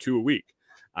 I do 2 a week.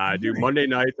 I do Monday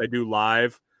nights. I do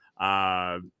live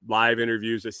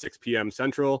interviews at 6 p.m.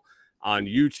 Central on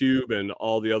YouTube and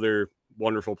all the other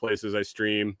wonderful places I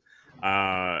stream.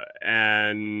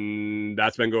 And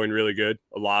that's been going really good.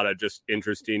 A lot of just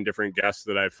interesting different guests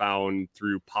that I found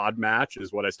through Podmatch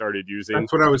is what I started using.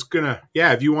 That's what I was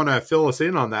if you want to fill us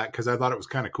in on that, because I thought it was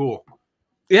kind of cool.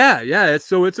 Yeah.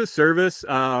 It's a service.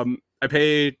 I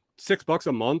pay $6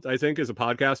 a month, I think, as a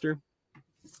podcaster.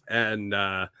 And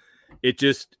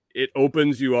it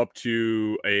opens you up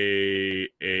to a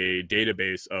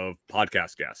database of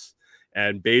podcast guests.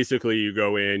 And basically you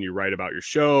go in, you write about your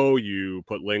show, you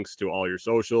put links to all your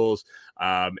socials,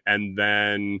 and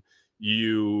then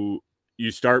you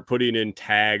start putting in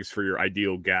tags for your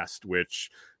ideal guest,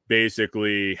 which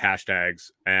basically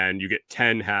hashtags, and you get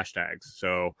 10 hashtags.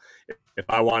 So if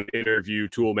I want to interview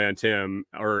Toolman Tim,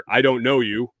 or I don't know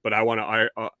you, but I want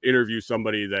to interview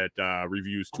somebody that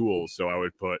reviews tools. So I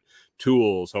would put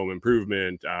tools, home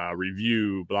improvement,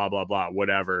 review, blah, blah, blah,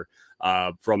 whatever,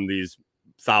 from these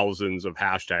thousands of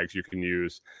hashtags you can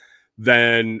use.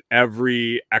 Then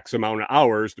every X amount of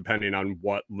hours, depending on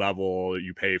what level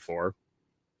you pay for,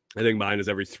 I think mine is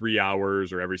every 3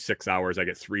 hours or every 6 hours, I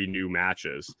get 3 new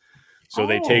matches. So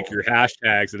they take your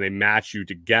hashtags and they match you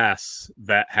to guests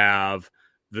that have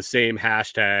the same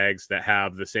hashtags, that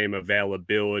have the same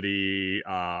availability,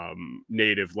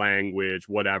 native language,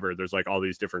 whatever. There's like all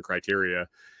these different criteria,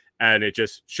 and it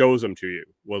just shows them to you.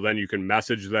 Well, then you can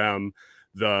message them.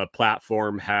 The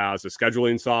platform has a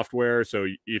scheduling software. So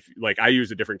if like I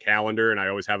use a different calendar and I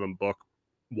always have them book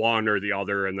one or the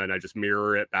other, and then I just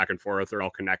mirror it back and forth. They're all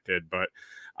connected, but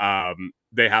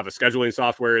they have a scheduling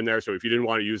software in there. So if you didn't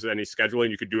want to use any scheduling,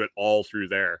 you could do it all through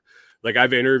there. Like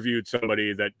I've interviewed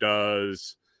somebody that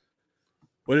does,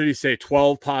 what did he say?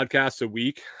 12 podcasts a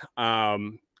week.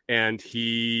 And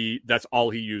that's all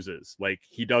he uses. Like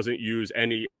he doesn't use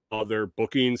any other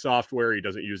booking software. He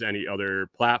doesn't use any other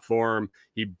platform.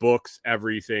 He books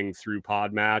everything through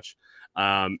Podmatch.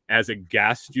 As a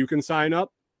guest, you can sign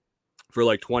up for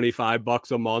like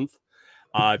 $25 a month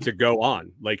to go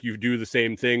on. Like you do the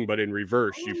same thing, but in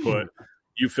reverse.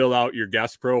 You fill out your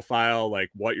guest profile, like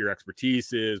what your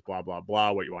expertise is, blah, blah,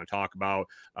 blah, what you want to talk about.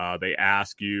 They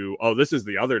ask you, this is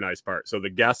the other nice part. So the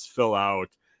guests fill out,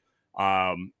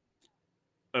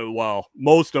 well,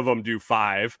 most of them do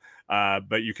 5,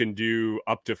 but you can do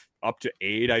up to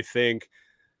 8, I think,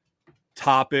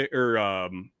 topic or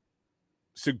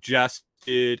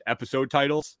suggested episode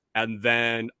titles, and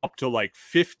then up to like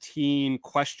 15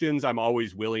 questions I'm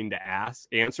always willing to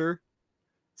answer.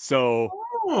 So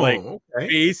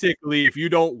basically, if you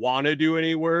don't want to do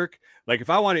any work, like if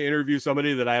I want to interview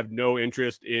somebody that I have no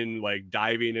interest in like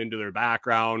diving into their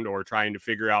background or trying to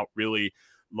figure out really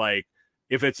like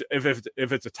if it's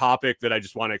a topic that I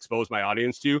just want to expose my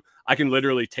audience to, I can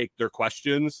literally take their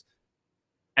questions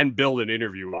and build an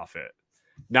interview off it.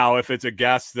 Now, if it's a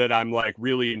guest that I'm like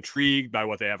really intrigued by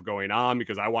what they have going on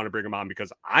because I want to bring them on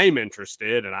because I'm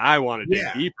interested and I want to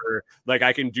dig deeper, like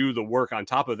I can do the work on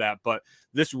top of that. But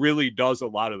this really does a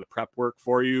lot of the prep work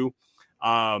for you.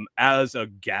 As a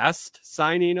guest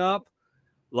signing up,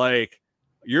 like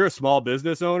you're a small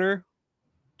business owner,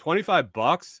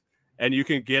 $25 and you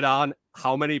can get on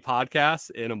how many podcasts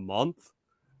in a month?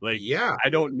 Like, I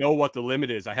don't know what the limit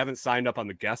is. I haven't signed up on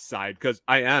the guest side because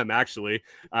I'm actually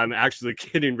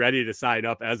getting ready to sign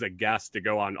up as a guest to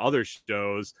go on other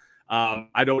shows.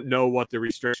 I don't know what the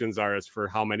restrictions are as for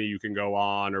how many you can go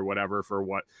on or whatever for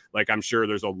what, like, I'm sure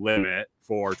there's a limit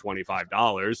for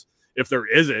 $25. If there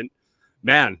isn't,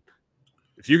 man,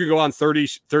 if you could go on 30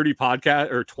 podcast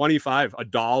or 25,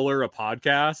 $1 a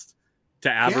podcast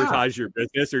to advertise your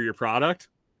business or your product.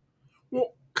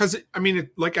 Well, because, I mean,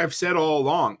 like I've said all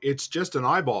along, it's just an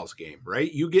eyeballs game, right?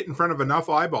 You get in front of enough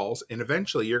eyeballs, and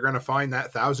eventually you're going to find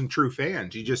that 1,000 true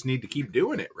fans. You just need to keep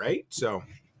doing it, right? So,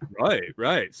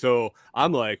 right. So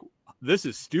I'm like, this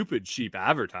is stupid cheap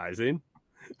advertising.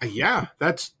 Yeah,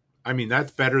 that's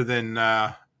better than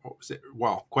what was it?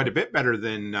 Well, quite a bit better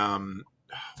than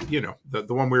the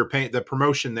one we were paying, the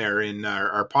promotion there in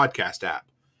our podcast app.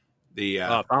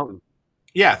 The Fountain.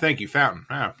 Yeah, thank you, Fountain.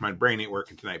 My brain ain't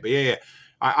working tonight, but yeah.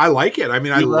 I like it. I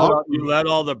mean, you let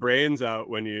all the brains out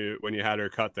when you had her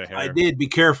cut the hair. I did. Be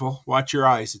careful. Watch your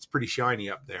eyes. It's pretty shiny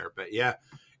up there. But yeah,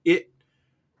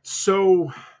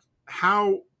 so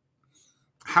how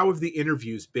have the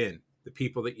interviews been? The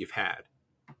people that you've had?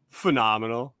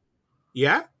 Phenomenal.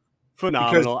 Yeah,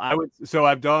 phenomenal.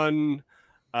 I've done.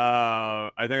 I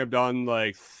think I've done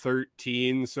like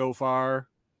 13 so far.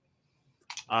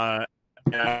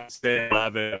 I'd say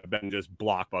 11 have been just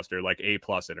blockbuster, like A+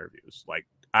 interviews. Like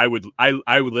I would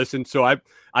listen. So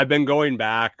I've been going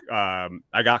back.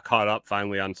 I got caught up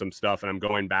finally on some stuff, and I'm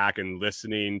going back and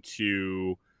listening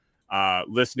to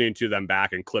them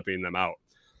back and clipping them out.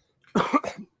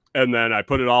 And then I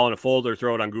put it all in a folder,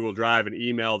 throw it on Google Drive, and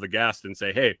email the guest and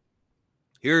say, hey,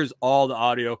 here's all the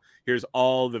audio, here's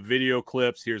all the video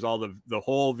clips, here's all the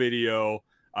whole video.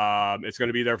 It's going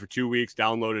to be there for 2 weeks.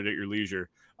 Download it at your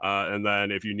leisure. And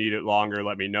then if you need it longer,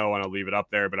 let me know and I'll leave it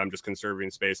up there, but I'm just conserving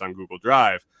space on Google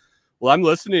Drive. Well, I'm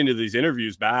listening to these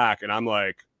interviews back and I'm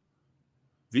like,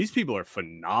 these people are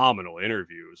phenomenal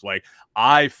interviews. Like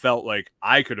I felt like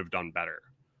I could have done better.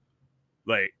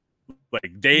 I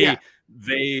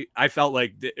felt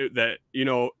like that,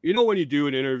 when you do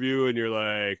an interview and you're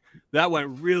like, that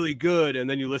went really good. And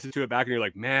then you listen to it back and you're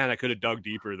like, man, I could have dug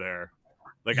deeper there.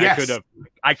 Like yes.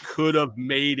 I could have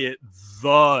made it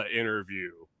the interview.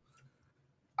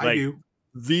 Like,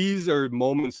 these are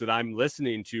moments that I'm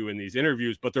listening to in these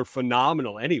interviews, but they're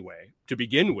phenomenal anyway to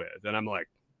begin with. And I'm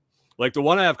like the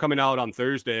one I have coming out on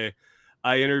Thursday,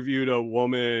 I interviewed a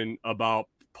woman about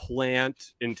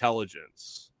plant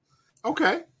intelligence.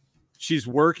 Okay. She's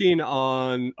working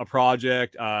on a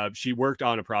project. She worked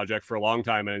on a project for a long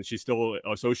time and she's still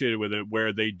associated with it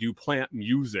where they do plant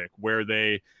music, where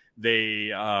they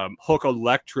hook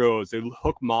electrodes, they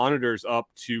hook monitors up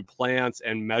to plants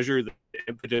and measure the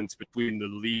impedance between the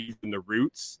leaves and the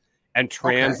roots and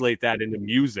translate that into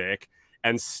music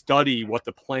and study what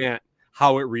the plant,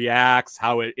 how it reacts,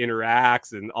 how it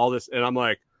interacts and all this. And I'm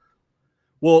like,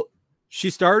 well, She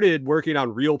started working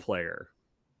on Real Player.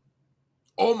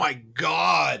 Oh my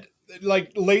God.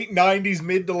 Like late 90s,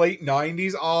 mid to late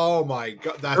 90s. Oh my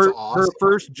God. That's awesome. Her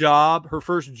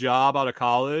first job out of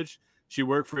college, she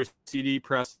worked for a CD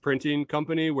press printing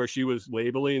company where she was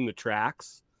labeling the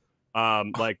tracks,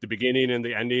 like the beginning and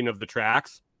the ending of the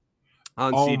tracks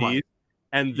on CDs.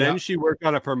 And then she worked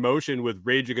on a promotion with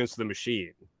Rage Against the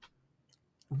Machine.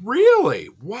 Really?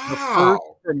 Wow. The first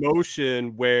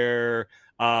promotion where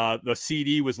the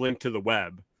CD was linked to the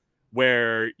web,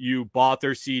 where you bought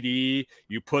their CD,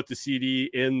 you put the CD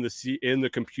in the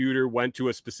computer, went to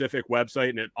a specific website,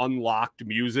 and it unlocked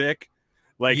music.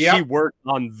 Like she worked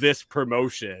on this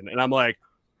promotion, and I'm like,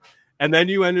 and then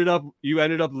you ended up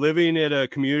living at a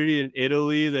community in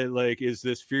Italy that like is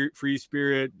this free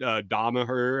spirit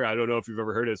Damaher. I don't know if you've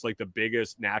ever heard it. It's like the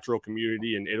biggest natural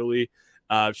community in Italy.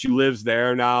 She lives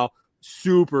there now.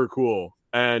 Super cool,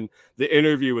 and the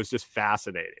interview was just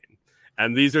fascinating.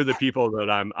 And these are the people that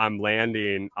I'm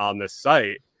landing on this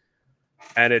site,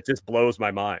 and it just blows my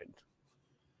mind.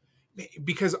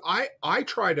 Because I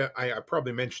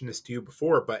probably mentioned this to you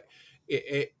before, but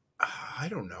I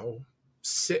don't know.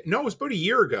 No, it was about a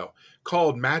year ago,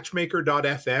 called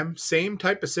Matchmaker.fm. Same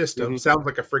type of system. Mm-hmm. Sounds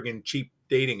like a friggin' cheap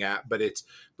dating app, but it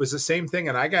was the same thing.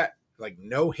 And I got like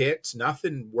no hits,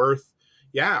 nothing worth.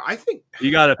 Yeah, I think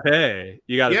you got to pay.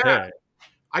 Pay.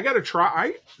 I got to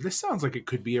try. This sounds like it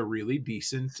could be a really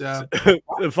decent.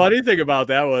 The funny thing about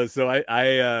that was, so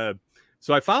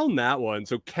I found that one.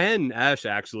 So Ken Esch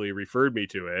actually referred me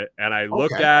to it, and I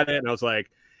looked at it, and I was like,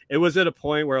 it was at a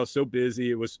point where I was so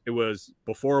busy. It was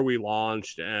before we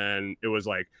launched, and it was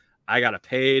like, I got to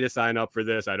pay to sign up for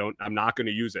this. I'm not going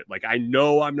to use it. Like, I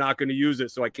know I'm not going to use it,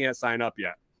 so I can't sign up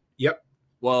yet. Yep.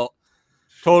 Well,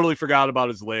 totally forgot about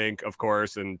his link, of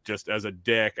course, and just as a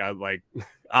dick, I like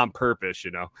on purpose,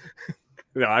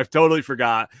 No, I've totally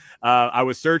forgot. I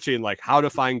was searching like how to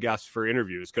find guests for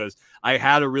interviews because I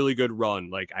had a really good run.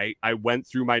 Like I went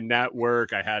through my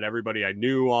network. I had everybody I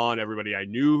knew on, everybody I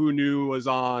knew who knew was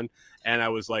on. And I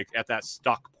was like at that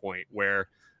stuck point where,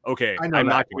 okay, I'm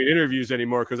not doing interviews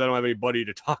anymore because I don't have anybody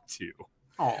to talk to.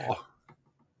 Oh.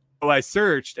 So I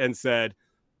searched and said,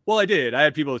 well, I did. I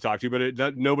had people to talk to,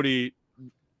 but nobody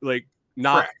like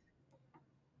not. Correct.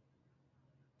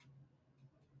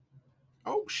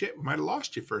 Oh shit, we might have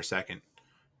lost you for a second.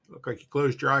 Looked like you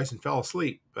closed your eyes and fell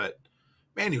asleep, but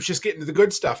man, he was just getting to the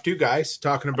good stuff too, guys.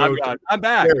 Talking about I'm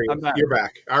back. You're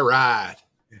back. All right.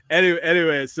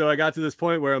 Anyway, so I got to this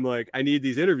point where I'm like, I need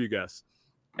these interview guests.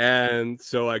 And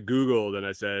so I Googled and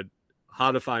I said,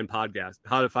 how to find podcast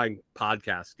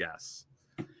guests.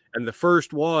 And the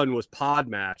first one was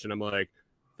Podmatch. And I'm like,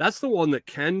 that's the one that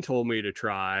Ken told me to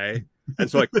try. And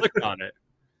so I clicked on it.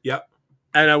 Yep.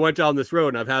 And I went down this road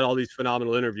and I've had all these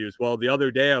phenomenal interviews. Well, the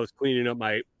other day I was cleaning up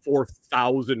my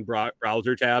 4,000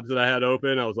 browser tabs that I had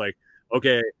open. I was like,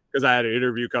 okay, because I had an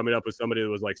interview coming up with somebody that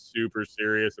was like super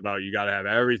serious about you got to have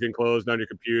everything closed on your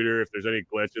computer. If there's any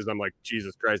glitches, I'm like,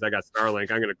 Jesus Christ, I got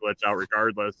Starlink. I'm going to glitch out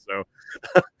regardless. So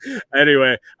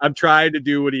anyway, I'm trying to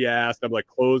do what he asked. I'm like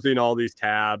closing all these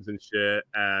tabs and shit.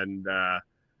 And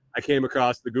I came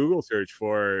across the Google search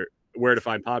for where to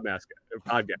find podcast.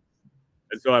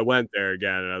 And so I went there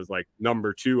again, and I was like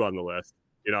number 2 on the list.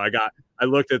 I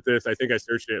looked at this. I think I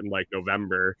searched it in like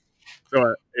November.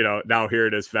 So, now here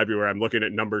it is February. I'm looking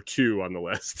at number 2 on the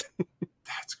list.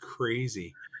 That's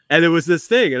crazy. And it was this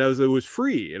thing, and it was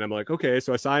free. And I'm like, okay,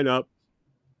 so I sign up,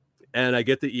 and I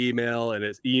get the email, and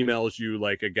it emails you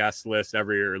like a guest list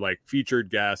every year, like featured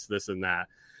guests, this and that.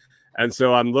 And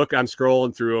so I'm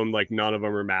scrolling through them, like none of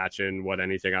them are matching what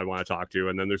anything I'd want to talk to.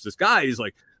 And then there's this guy, he's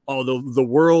like, oh, the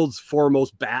world's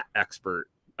foremost bat expert.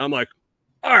 I'm like,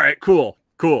 all right, cool.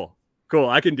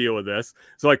 I can deal with this.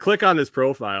 So I click on his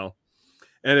profile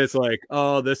and it's like,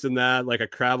 oh, this and that. Like I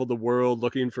traveled the world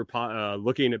looking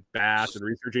at bats and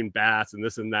researching bats and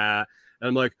this and that. And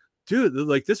I'm like, dude,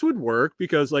 like this would work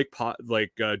because doing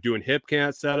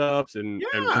HipCant setups and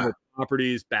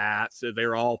properties, bats,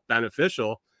 they're all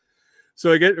beneficial.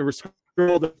 So I get a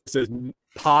scroll that says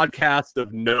podcast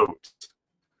of note,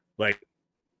 like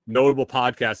notable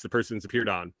podcasts the person's appeared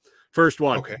on. First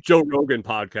one, Joe Rogan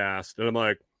podcast. And I'm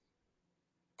like,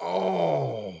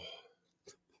 oh,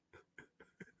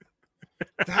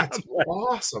 that's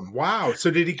awesome. Wow.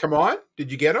 So did he come on?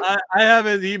 Did you get him? I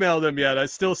haven't emailed him yet.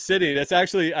 It's still sitting. It's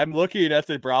actually, I'm looking at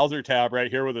the browser tab right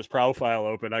here with his profile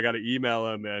open. I got to email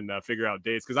him and figure out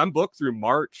dates because I'm booked through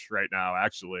March right now,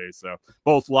 actually. So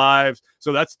both lives.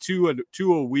 So that's two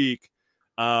a week.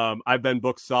 I've been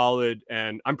booked solid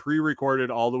and I'm pre-recorded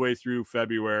all the way through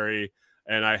February.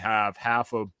 And I have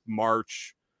half of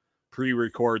March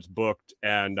pre-records booked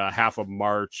and half of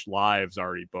March lives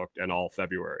already booked and all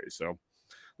February. So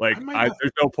like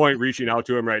there's no point reaching out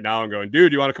to him right now and going,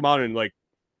 dude, you want to come on in like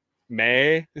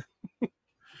May?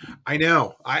 I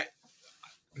know.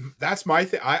 That's my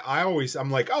thing. I'm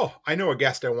like, oh, I know a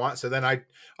guest I want. So then I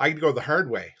go the hard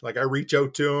way. Like I reach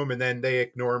out to them and then they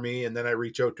ignore me. And then I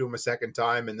reach out to them a second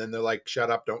time. And then they're like, shut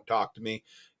up, don't talk to me.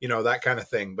 You know, that kind of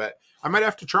thing. But I might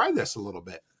have to try this a little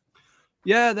bit.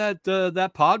 Yeah.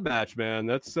 That Pod Match, man,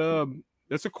 it's a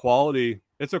quality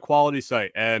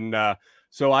site. And,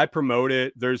 so I promote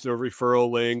it. There's a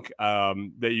referral link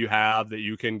that you have that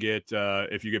you can get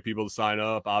if you get people to sign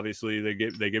up. Obviously,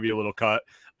 they give you a little cut,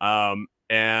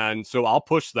 and so I'll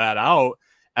push that out.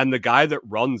 And the guy that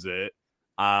runs it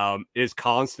is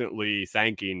constantly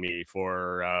thanking me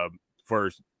for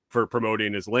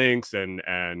promoting his links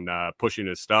and pushing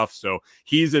his stuff. So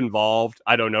he's involved.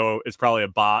 I don't know. It's probably a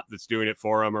bot that's doing it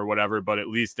for him or whatever. But at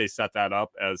least they set that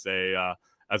up as a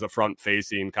front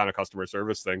facing kind of customer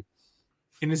service thing.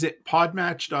 And is it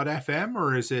podmatch.fm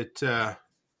or is it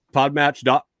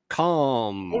podmatch.com?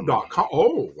 .com.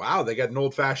 Oh, wow. They got an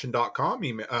old-fashioned .com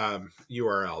email,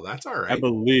 URL. That's all right. I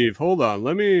believe. Hold on.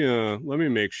 Let me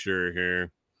make sure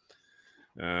here.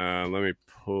 Let me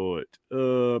pull it.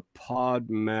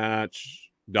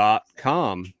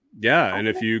 Podmatch.com. Yeah, okay. And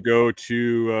if you go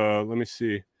to let me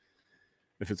see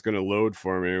if it's going to load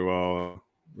for me while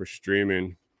we're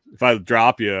streaming. If I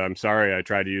drop you, I'm sorry. I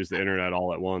tried to use the internet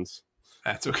all at once.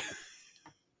 That's okay.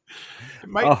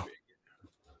 It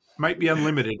might be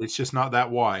unlimited. It's just not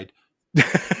that wide.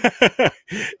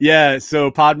 Yeah. So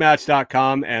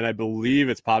podmatch.com, and I believe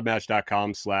it's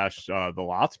podmatch.com / the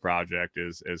Lots Project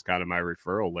is kind of my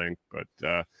referral link, but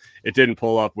it didn't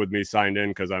pull up with me signed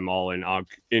in because I'm all in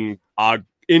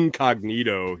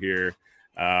incognito here.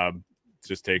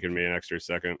 Just taking me an extra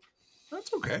second.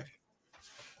 That's okay.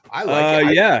 I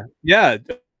like it. Yeah.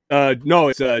 No,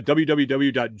 it's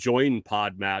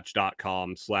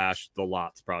www.joinpodmatch.com / the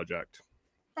Lots Project.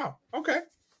 Oh, okay.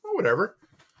 Well, whatever.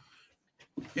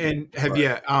 And have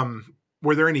you,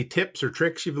 were there any tips or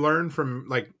tricks you've learned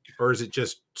from or is it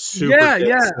just super?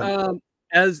 Yeah.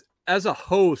 As a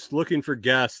host looking for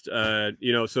guests,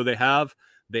 so they have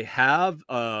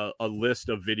a list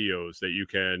of videos that you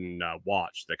can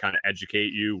watch that kind of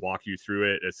educate you, walk you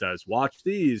through it. It says, watch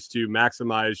these to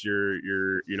maximize your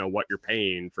what you're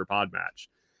paying for Podmatch.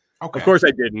 Okay. Of course I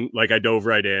didn't. I dove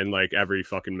right in like every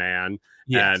fucking man.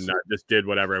 Yes. And just did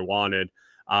whatever I wanted.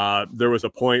 There was a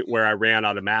point where I ran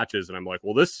out of matches and I'm like,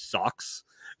 well, this sucks.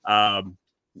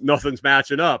 Nothing's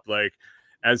matching up.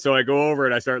 And so I go over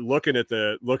and I start looking at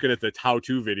the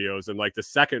how-to videos. And the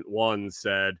second one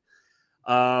said,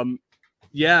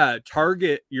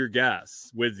 target your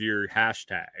guests with your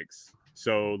hashtags.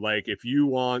 So if you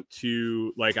want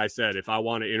to, like I said, if I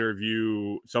want to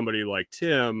interview somebody like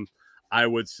Tim, I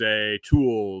would say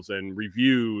tools and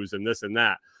reviews and this and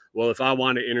that. Well, if I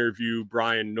want to interview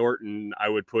Brian Norton, I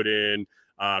would put in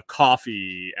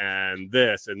coffee and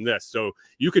this and this. So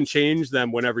you can change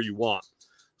them whenever you want.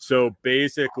 So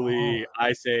basically,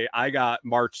 I say I got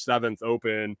March 7th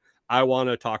open. I want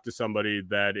to talk to somebody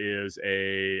that is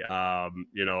a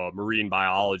marine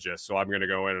biologist. So I'm going to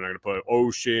go in and I'm going to put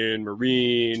ocean,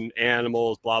 marine,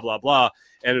 animals, blah, blah, blah.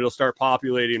 And it'll start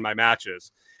populating my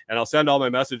matches. And I'll send all my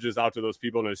messages out to those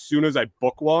people. And as soon as I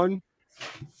book one,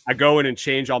 I go in and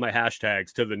change all my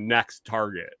hashtags to the next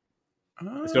target.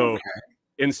 So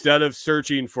instead of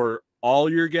searching for all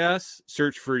your guests,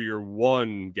 search for your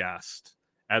one guest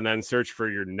and then search for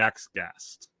your next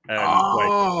guest.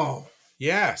 And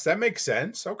yes, that makes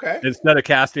sense. Okay. Instead of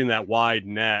casting that wide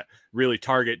net, really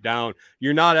target down.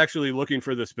 You're not actually looking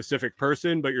for the specific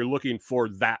person, but you're looking for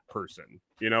that person.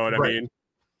 You know what I mean?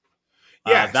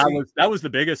 Yeah, that was the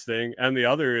biggest thing. And the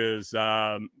other is,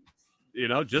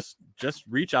 just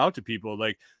reach out to people.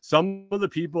 Some of the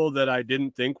people that I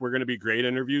didn't think were going to be great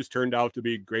interviews turned out to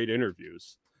be great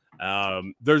interviews.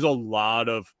 There's a lot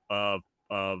of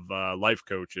life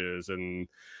coaches, and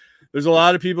there's a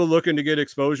lot of people looking to get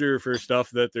exposure for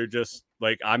stuff that they're just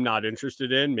I'm not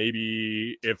interested in.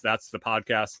 Maybe if that's the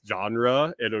podcast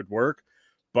genre, it would work.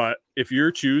 But if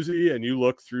you're choosy and you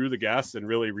look through the guests and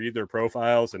really read their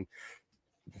profiles, and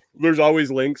there's always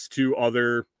links to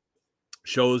other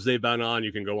shows they've been on.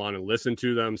 You can go on and listen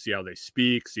to them, see how they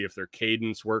speak, see if their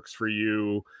cadence works for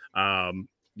you.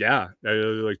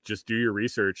 Just do your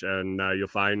research and you'll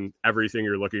find everything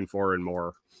you're looking for and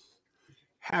more.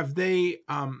 Have they,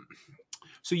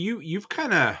 so you've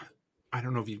kind of, I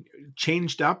don't know if you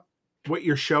changed up what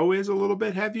your show is a little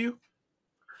bit, have you?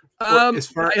 I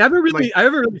haven't really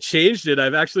changed it.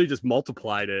 I've actually just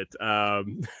multiplied it.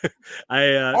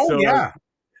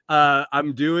 I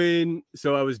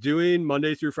was doing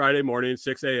Monday through Friday morning,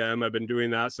 6 a.m. I've been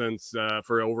doing that since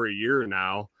for over a year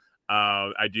now.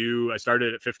 I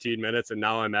started at 15 minutes and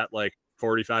now I'm at like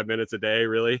 45 minutes a day,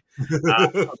 really.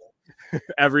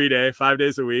 Every day, 5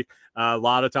 days a week. A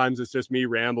lot of times it's just me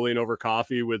rambling over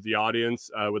coffee with the audience,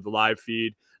 with the live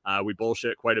feed. We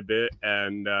bullshit quite a bit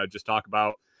and just talk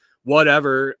about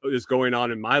whatever is going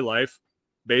on in my life.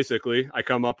 Basically, I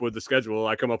come up with the schedule,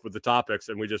 I come up with the topics,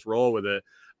 and we just roll with it.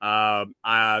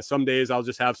 Some days I'll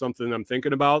just have something I'm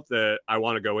thinking about that I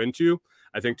want to go into.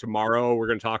 I think tomorrow we're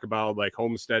going to talk about like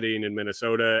homesteading in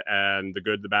Minnesota and the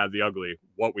good, the bad, the ugly,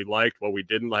 what we liked, what we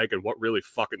didn't like, and what really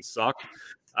fucking sucked.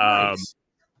 Nice.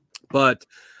 But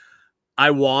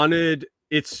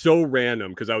it's so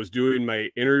random because I was doing my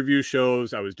interview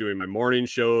shows. I was doing my morning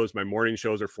shows. My morning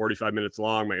shows are 45 minutes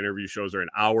long. My interview shows are an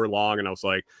hour long. And I was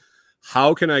like,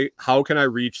 how can I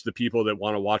reach the people that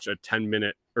want to watch a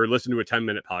 10-minute or listen to a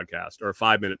 10-minute podcast or a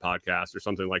 5-minute podcast or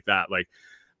something like that? Like,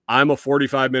 I'm a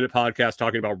 45-minute podcast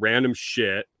talking about random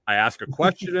shit. I ask a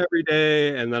question every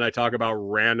day and then I talk about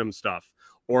random stuff,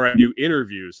 or I do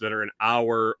interviews that are an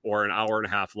hour or an hour and a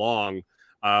half long.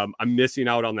 I'm missing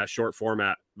out on that short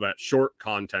format, that short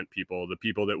content people, the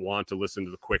people that want to listen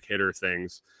to the quick hitter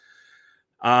things.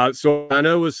 So I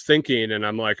was thinking, and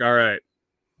I'm like, all right,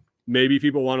 maybe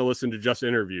people want to listen to just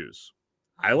interviews.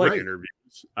 I like interviews.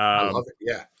 I love it.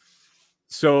 Yeah.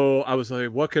 So I was like,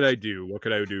 what could I do? What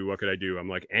could I do? I'm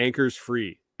like, Anchor's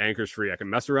free. I can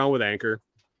mess around with Anchor.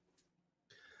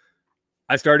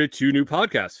 I started 2 new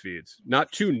podcast feeds.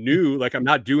 Not too new, like I'm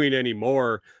not doing any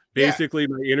more. Basically,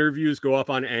 my interviews go up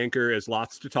on Anchor as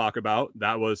lots to talk about.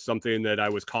 That was something that I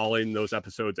was calling those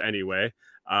episodes anyway.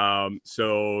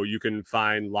 So you can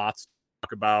find lots to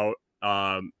talk about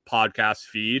podcast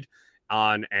feed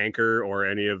on Anchor or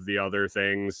any of the other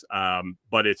things.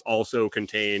 But it's also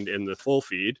contained in the full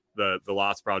feed, the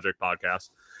Lots Project podcast.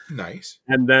 Nice.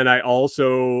 And then I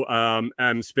also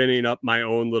am spinning up my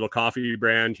own little coffee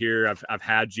brand here. I've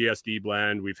had GSD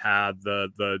blend. We've had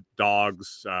the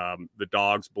dogs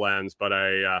blends, but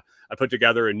I put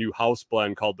together a new house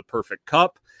blend called the Perfect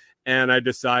Cup. And I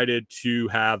decided to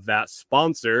have that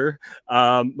sponsor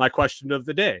my question of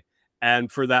the day.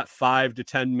 And for that 5 to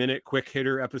 10 minute quick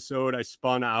hitter episode, I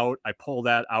pull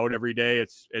that out every day.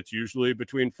 It's usually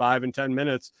between 5 and 10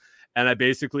 minutes. And I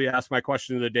basically ask my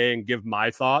question of the day and give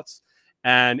my thoughts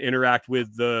and interact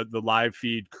with the live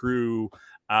feed crew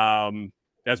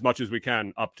as much as we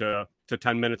can, up to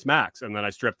 10 minutes max. And then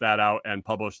I strip that out and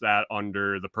publish that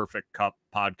under the Perfect Cup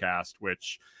podcast,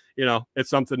 which, it's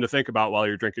something to think about while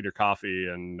you're drinking your coffee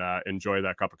and enjoy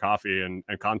that cup of coffee and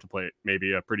contemplate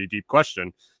maybe a pretty deep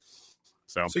question.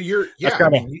 So you're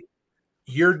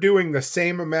doing the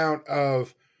same amount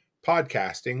of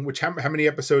podcasting, which how many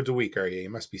episodes a week are you? You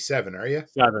must be 7, are you?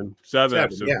 7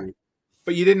 episodes. Yeah.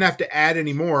 But you didn't have to add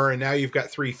any more, and now you've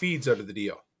got 3 feeds out of the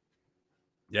deal.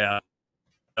 Yeah.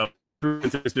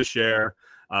 To share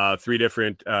 3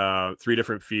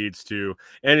 different feeds too.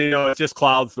 And it just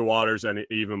clouds the waters and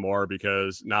even more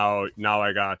because now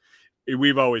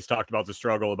we've always talked about the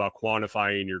struggle about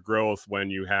quantifying your growth when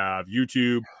you have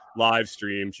YouTube live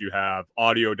streams, you have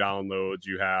audio downloads,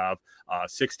 you have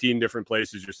 16 different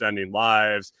places you're sending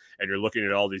lives, and you're looking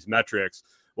at all these metrics.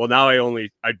 Well, now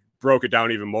I broke it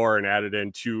down even more and added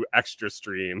in 2 extra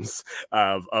streams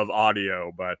of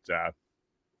audio, but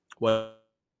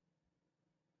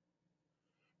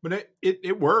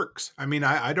it works. I mean,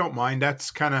 I don't mind.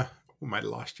 That's kind of, we might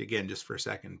have lost you again just for a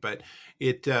second, but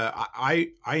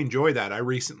I enjoy that. I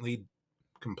recently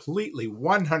completely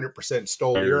 100%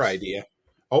 stole your idea.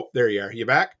 Oh, there you are. You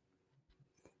back?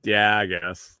 Yeah, I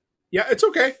guess. Yeah, it's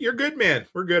okay. You're good, man.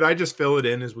 We're good. I just fill it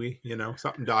in as we,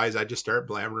 something dies. I just start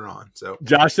blabbering on. So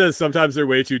Josh says sometimes they're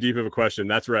way too deep of a question.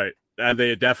 That's right. And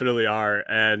they definitely are.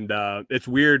 And it's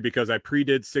weird because I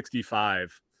pre-did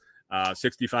 65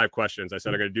 questions. I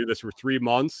said, I'm going to do this for 3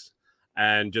 months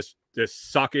and just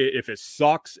suck it. If it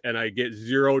sucks and I get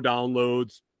 0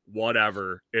 downloads,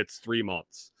 whatever, it's 3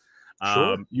 months.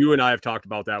 Sure. You and I have talked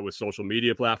about that with social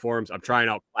media platforms. I'm trying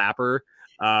out Clapper.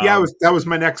 That was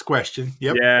my next question.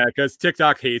 Yep. Yeah, because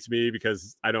TikTok hates me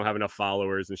because I don't have enough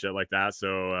followers and shit like that.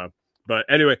 So, but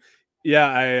anyway,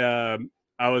 yeah,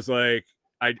 I was like,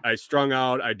 I strung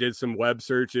out. I did some web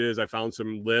searches. I found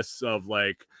some lists of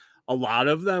like, a lot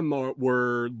of them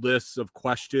were lists of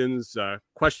questions to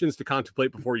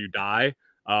contemplate before you die.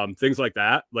 Things like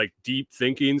that, like deep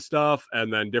thinking stuff,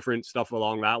 and then different stuff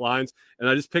along that lines. And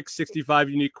I just picked 65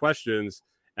 unique questions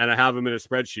and I have them in a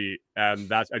spreadsheet,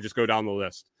 and I just go down the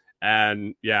list.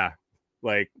 And yeah,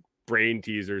 like brain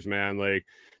teasers, man. Like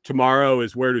tomorrow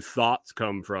is where do thoughts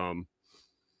come from?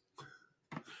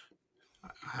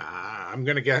 I'm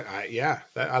gonna get.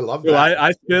 I love So that.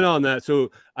 I spin on that.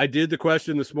 So I did the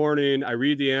question this morning. I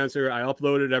read the answer. I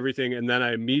uploaded everything, and then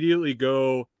I immediately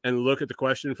go and look at the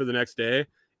question for the next day.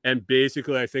 And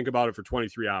basically, I think about it for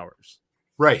 23 hours.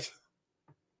 Right.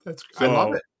 I So,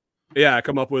 love it. Yeah, I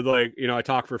come up with I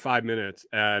talk for 5 minutes,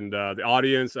 and the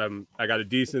audience, I got a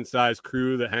decent sized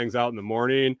crew that hangs out in the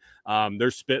morning.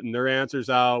 They're spitting their answers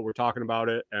out. We're talking about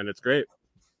it, and it's great.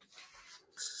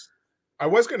 I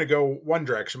was going to go one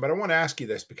direction, but I want to ask you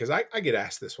this because I get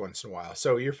asked this once in a while.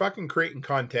 So you're fucking creating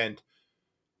content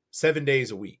 7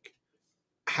 days a week.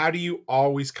 How do you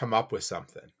always come up with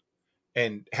something?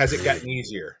 And has it gotten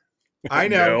easier? I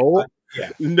know.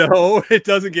 No, it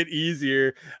doesn't get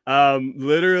easier.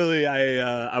 Literally,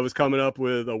 I was coming up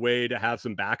with a way to have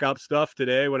some backup stuff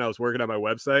today when I was working on my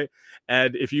website.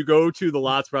 And if you go to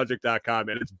thelotsproject.com,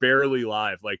 and it's barely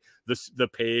live, like the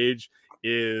page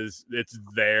it's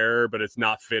there, but it's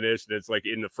not finished. It's like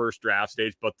in the first draft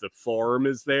stage, but the form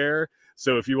is there.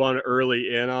 So if you want to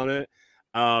early in on it,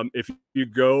 if you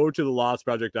go to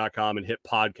thelotsproject.com and hit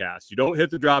podcast, you don't hit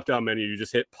the drop down menu, you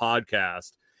just hit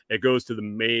podcast. It goes to the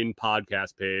main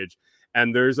podcast page,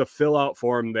 and there's a fill out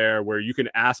form there where you can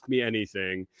ask me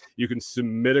anything. You can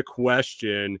submit a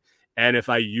question, and if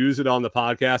I use it on the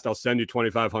podcast, I'll send you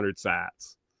 2,500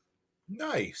 sats.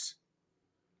 Nice.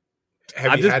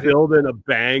 I'm just building a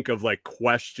bank of like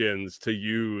questions to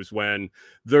use when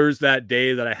there's that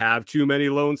day that I have too many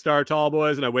Lone Star Tall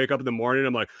Boys, and I wake up in the morning,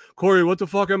 I'm like, Corey, what the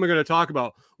fuck am I going to talk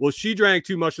about? Well, she drank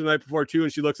too much the night before too,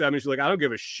 and she looks at me, she's like, I don't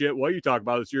give a shit what you talk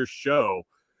about. It's your show.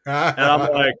 And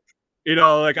I'm like,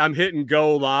 like I'm hitting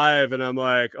go live, and I'm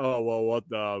like, oh, well, what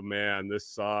the man, this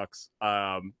sucks.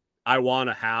 I want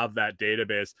to have that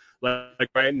database. Like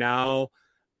right now,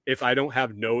 if I don't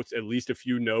have notes, at least a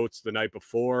few notes the night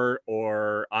before,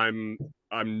 or I'm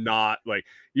not like,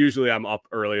 usually I'm up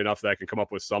early enough that I can come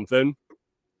up with something.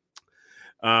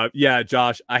 Yeah,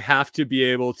 Josh, I have to be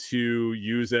able to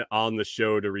use it on the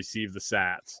show to receive the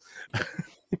sats.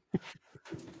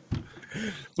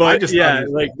 But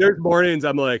like there's mornings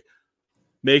I'm like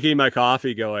making my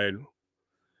coffee going,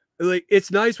 like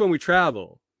it's nice when we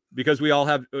travel because we all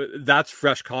have that's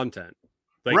fresh content.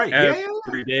 Like right.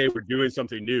 every day we're doing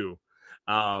something new.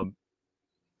 When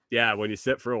you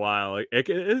sit for a while, like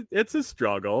it's a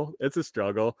struggle. It's a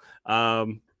struggle.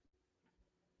 It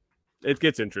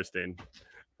gets interesting.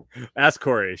 Ask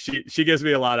Corey. She gives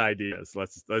me a lot of ideas.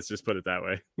 Let's just put it that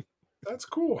way. That's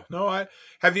cool. No, I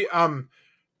have you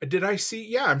did I see?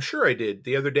 Yeah, I'm sure I did.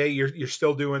 The other day, you're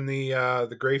still doing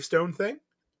the gravestone thing.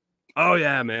 Oh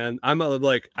yeah, man. I'm gonna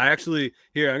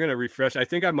refresh. I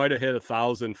think I might have hit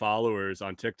 1,000 followers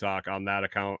on TikTok on that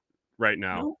account right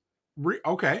now.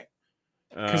 Okay.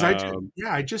 Because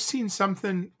I just seen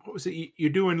something. What was it? You're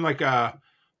doing like a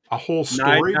whole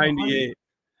story. 998.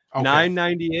 Okay.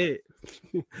 998.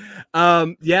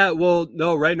 Well,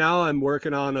 no. Right now, I'm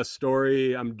working on a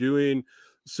story.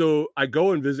 So I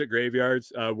go and visit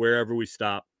graveyards wherever we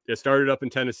stop. It started up in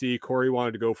Tennessee. Corey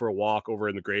wanted to go for a walk over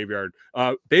in the graveyard,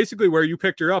 basically where you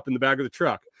picked her up in the back of the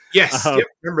truck. Yes, yep.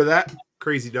 Remember that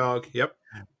crazy dog? Yep.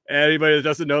 Anybody that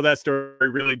doesn't know that story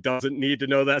really doesn't need to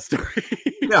know that story.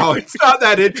 No, it's not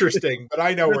that interesting, but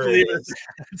I know where it is.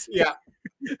 Yeah.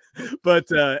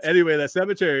 But anyway, that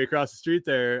cemetery across the street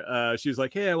there, she was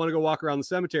like, hey, I want to go walk around the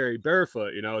cemetery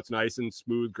barefoot. It's nice and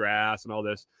smooth grass and all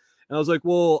this. And I was like,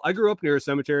 well, I grew up near a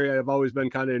cemetery. I've always been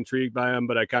kind of intrigued by them,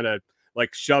 but I kind of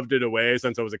like shoved it away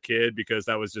since I was a kid because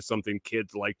that was just something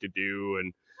kids like to do.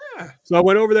 And so I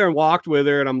went over there and walked with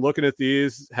her, and I'm looking at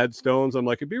these headstones. I'm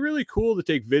like, it'd be really cool to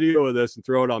take video of this and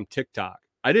throw it on TikTok.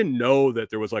 I didn't know that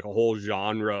there was like a whole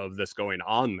genre of this going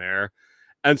on there.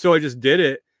 And so I just did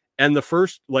it. And the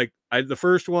first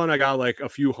one, I got like a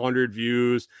few hundred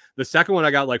views. The second one,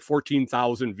 I got like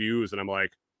 14,000 views. And I'm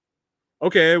like,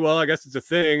 okay, well, I guess it's a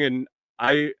thing. And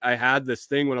I had this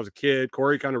thing when I was a kid.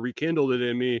 Corey kind of rekindled it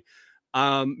in me.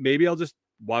 Maybe I'll just,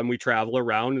 when we travel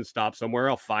around and stop somewhere,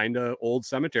 I'll find an old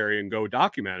cemetery and go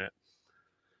document it.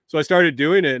 So I started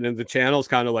doing it, and the channel's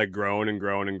kind of like grown and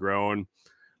grown and grown.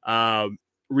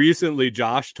 Recently,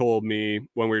 Josh told me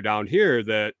when we were down here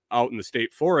that out in the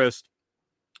state forest,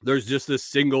 there's just this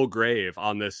single grave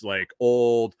on this like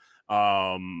old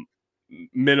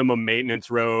minimum maintenance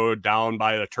road down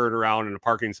by the turnaround in a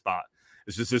parking spot.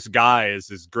 It's just this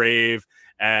grave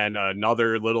and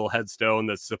another little headstone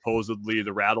that's supposedly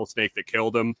the rattlesnake that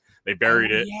killed him. They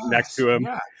buried it next to him.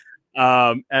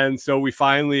 Yeah. And so we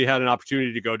finally had an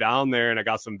opportunity to go down there, and I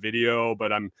got some video,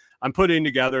 but I'm putting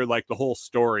together like the whole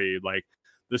story, like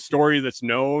the story that's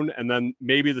known, and then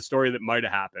maybe the story that might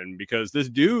have happened, because this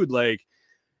dude, like,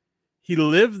 he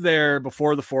lived there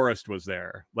before the forest was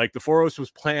there. Like the forest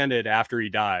was planted after he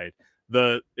died.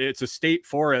 It's a state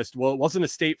forest. Well, it wasn't a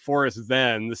state forest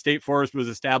then. The state forest was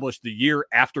established the year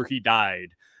after he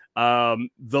died.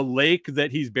 The lake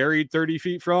that he's buried 30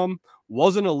 feet from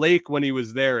wasn't a lake when he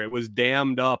was there. It was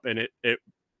dammed up, and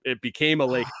it became a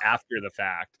lake after the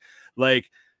fact. Like,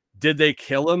 did they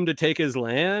kill him to take his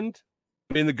land?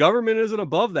 I mean, the government isn't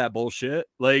above that bullshit.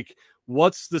 Like,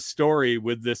 what's the story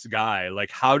with this guy?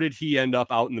 Like, how did he end up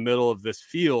out in the middle of this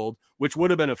field, which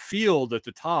would have been a field at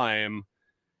the time,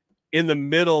 in the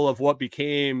middle of what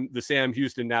became the Sam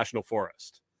Houston National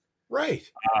Forest? Right.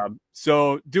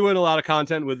 So doing a lot of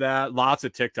content with that, lots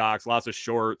of TikToks, lots of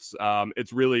shorts.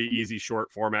 It's really easy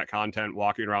short format content,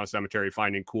 walking around a cemetery,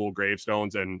 finding cool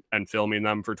gravestones and filming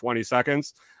them for 20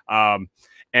 seconds. And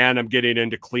I'm getting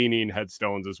into cleaning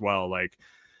headstones as well, like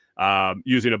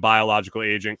using a biological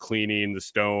agent, cleaning the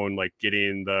stone, like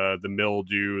getting the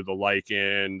mildew, the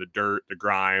lichen, the dirt, the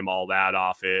grime, all that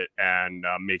off it, and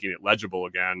making it legible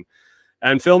again.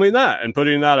 And filming that and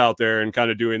putting that out there and kind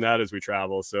of doing that as we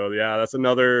travel. So yeah, that's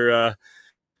another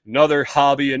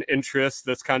hobby and interest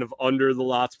that's kind of under the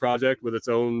Lots Project with its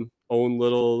own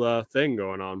little thing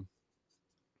going on.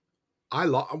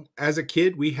 As a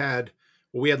kid, we had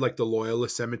like the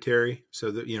Loyalist Cemetery,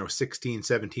 so that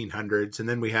 1700s, and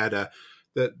then we had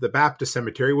the Baptist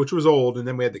Cemetery, which was old, and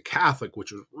then we had the Catholic,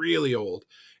 which was really old.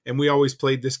 And we always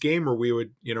played this game where we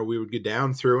would go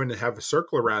down through and have a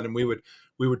circle around, and we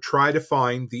would try to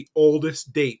find the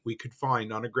oldest date we could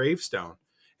find on a gravestone.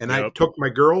 And I took my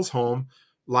girls home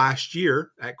last year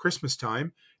at Christmas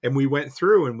time, and we went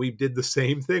through and we did the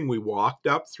same thing. We walked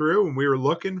up through and we were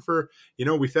looking for,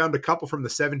 we found a couple from the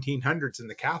 1700s in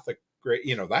the Catholic grave.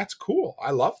 That's cool. I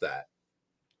love that.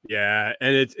 Yeah.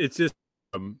 And it's just,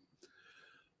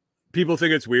 people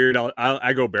think it's weird.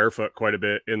 I go barefoot quite a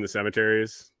bit in the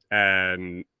cemeteries,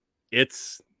 and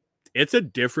it's a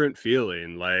different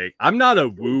feeling. Like, I'm not a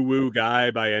woo-woo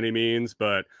guy by any means,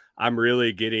 but I'm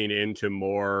really getting in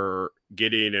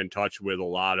touch with a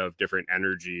lot of different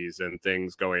energies and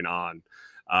things going on.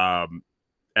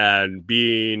 And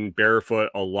being barefoot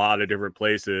a lot of different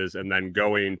places, and then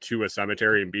going to a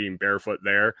cemetery and being barefoot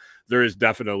there is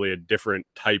definitely a different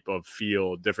type of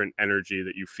feel, different energy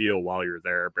that you feel while you're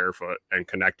there barefoot and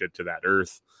connected to that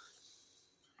earth.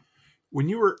 When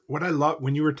you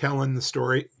were telling the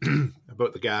story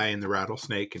about the guy and the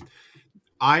rattlesnake, and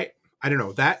I don't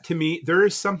know, that to me, there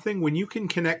is something when you can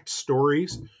connect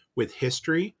stories with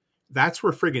history, that's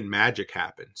where friggin' magic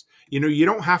happens. You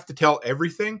don't have to tell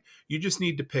everything. You just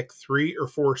need to pick 3 or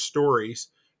 4 stories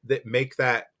that make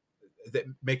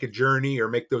a journey or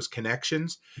make those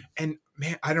connections. And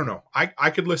man, I don't know. I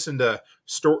could listen to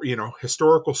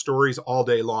historical stories all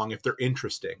day long if they're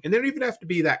interesting. And they don't even have to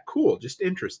be that cool, just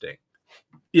interesting.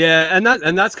 Yeah,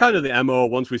 and that's kind of the MO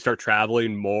once we start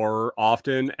traveling more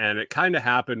often. And it kind of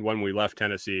happened when we left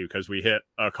Tennessee, because we hit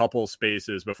a couple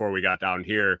spaces before we got down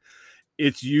here.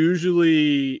 It's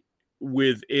usually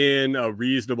within a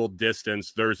reasonable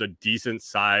distance, there's a decent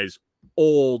size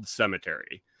old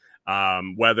cemetery,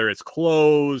 whether it's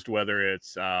closed, whether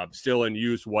it's still in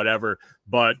use, whatever,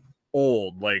 but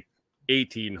old, like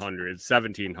 1800s,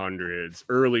 1700s,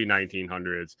 early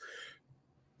 1900s.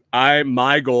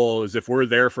 My goal is, if we're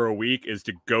there for a week, is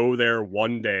to go there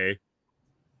one day,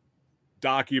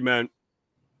 document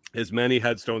as many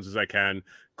headstones as I can,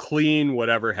 clean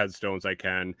whatever headstones I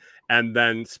can, and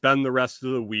then spend the rest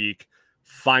of the week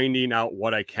finding out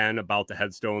what I can about the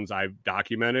headstones I've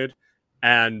documented,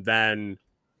 and then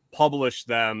publish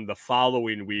them the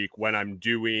following week when I'm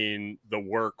doing the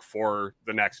work for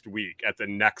the next week at the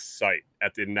next site,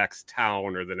 at the next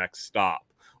town or the next stop.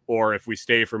 Or if we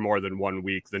stay for more than 1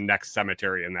 week, the next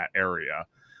cemetery in that area.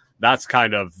 That's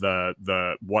kind of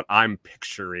the what I'm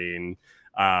picturing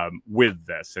with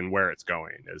this and where it's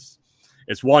going. Is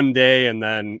it's one day and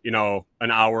then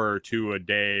an hour or two a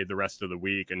day the rest of the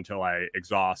week until I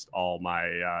exhaust all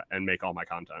my and make all my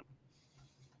content.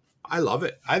 I love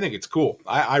it. I think it's cool.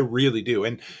 I really do,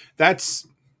 and that's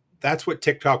what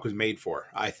TikTok was made for.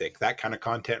 I think that kind of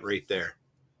content right there.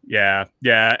 Yeah.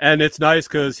 And it's nice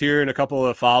because here in a couple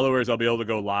of followers, I'll be able to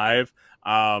go live.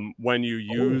 When you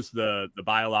use the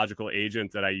biological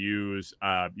agent that I use,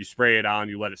 you spray it on,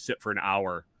 you let it sit for an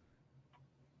hour.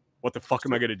 What the fuck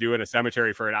am I going to do in a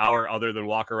cemetery for an hour other than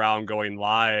walk around going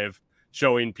live,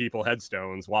 showing people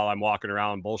headstones while I'm walking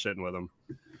around bullshitting with them?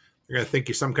 You're going to think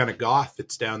you're some kind of goth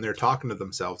that's down there talking to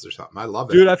themselves or something. I love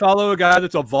it. Dude, I follow a guy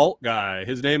that's a vault guy.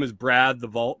 His name is Brad, the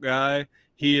vault guy.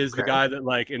 He is the guy that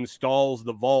like installs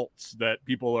the vaults that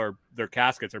their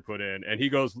caskets are put in. And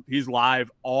he's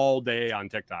live all day on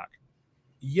TikTok.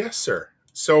 Yes, sir.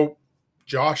 So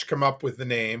Josh come up with the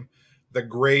name, the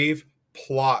Grave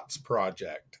Plots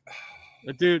Project.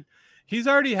 Dude, he's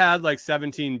already had like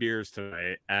 17 beers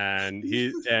tonight, and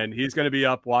he's going to be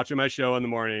up watching my show in the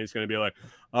morning. He's going to be like,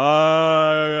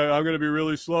 I'm going to be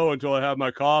really slow until I have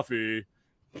my coffee.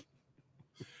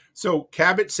 So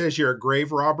Cabot says you're a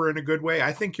grave robber in a good way.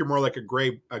 I think you're more like a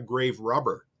grave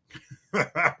rubber.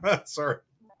 Sorry.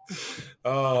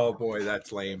 Oh boy,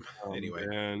 that's lame. Anyway,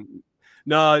 man.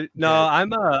 No,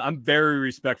 I'm very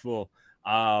respectful.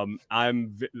 I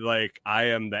am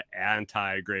the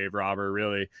anti-grave robber.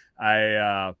 Really,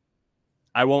 I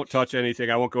won't touch anything.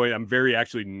 I won't go in. I'm very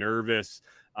actually nervous.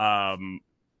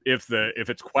 If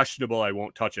it's questionable, I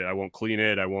won't touch it. I won't clean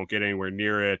it. I won't get anywhere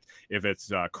near it. If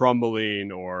it's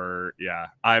crumbling or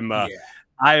I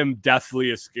am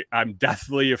deathly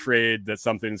afraid that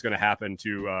something's going to happen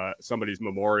to somebody's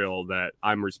memorial that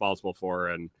I'm responsible for.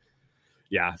 And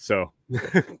yeah, so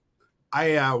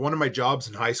one of my jobs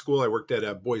in high school, I worked at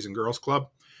a Boys and Girls Club,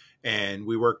 and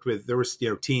we worked with, there was,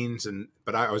 teens,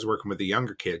 but I was working with the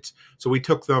younger kids. So we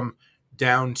took them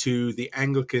down to the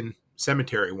Anglican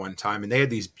cemetery one time, and they had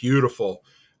these beautiful,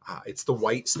 it's the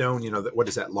white stone, what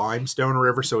is that, limestone or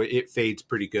whatever. So it fades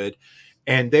pretty good.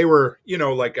 And they were,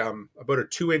 like about a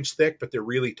 2-inch thick, but they're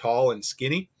really tall and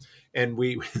skinny. And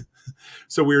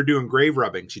so we were doing grave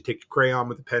rubbing. You take a crayon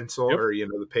with a pencil, or,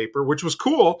 the paper, which was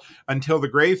cool until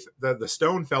the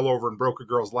stone fell over and broke a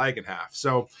girl's leg in half.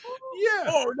 So yeah.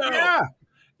 Oh no.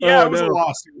 Yeah. It was a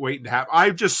lawsuit waiting to happen.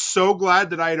 I'm just so glad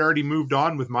that I had already moved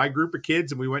on with my group of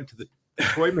kids and we went to the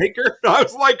toy maker. I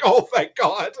was like, oh, thank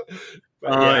God.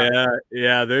 But,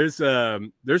 yeah. There's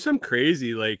some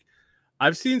crazy, like,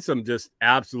 I've seen some just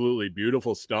absolutely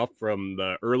beautiful stuff from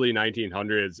the early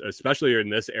 1900s, especially in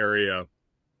this area.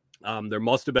 There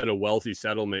must have been a wealthy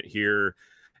settlement here,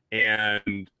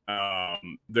 and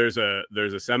there's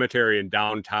a cemetery in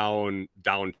downtown.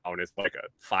 It's like a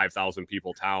 5,000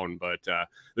 people town, but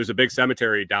there's a big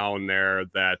cemetery down there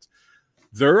that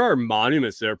there are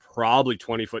monuments that are probably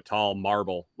 20 foot tall,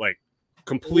 marble, like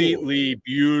completely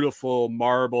beautiful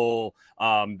marble.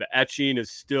 The etching is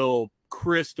still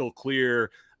crystal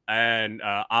clear, and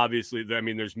obviously, I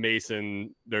mean, there's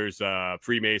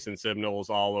Freemason symbols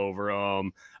all over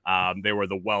them. They were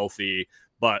the wealthy,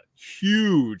 but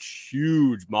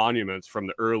huge monuments from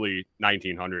the early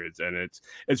 1900s, and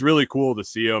it's really cool to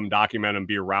see them, document them,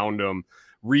 be around them,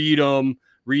 read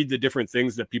the different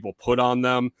things that people put on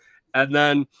them, and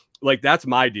then, like, that's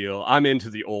my deal. I'm into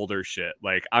the older shit.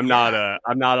 Like, I'm not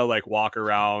a like walk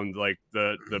around like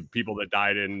the people that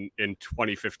died in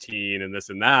 2015 and this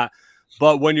and that.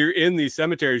 But when you're in these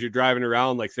cemeteries, you're driving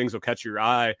around, like, things will catch your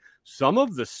eye. Some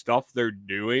of the stuff they're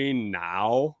doing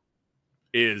now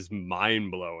is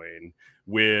mind blowing,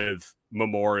 with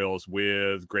memorials,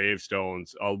 with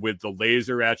gravestones, with the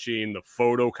laser etching, the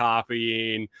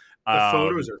photocopying. The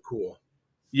photos are cool.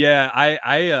 Yeah,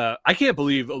 I can't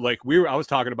believe, like, I was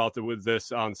talking about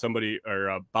this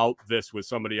with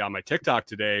somebody on my TikTok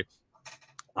today.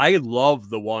 I love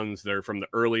the ones that are from the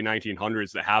early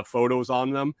 1900s that have photos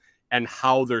on them, and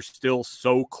how they're still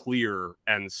so clear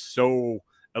and so,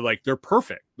 like, they're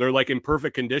perfect. They're like in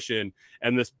perfect condition,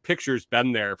 and this picture's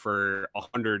been there for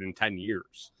 110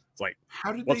 years. It's like,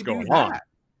 how did what's they do going that? on?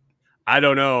 I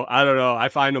don't know. I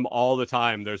find them all the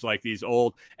time. There's like these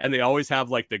old, and they always have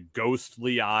like the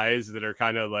ghostly eyes that are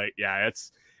kind of like,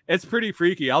 it's pretty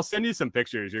freaky. I'll send you some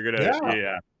pictures. You're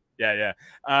gonna, yeah.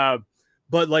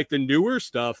 But like the newer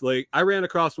stuff, like I ran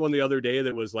across one the other day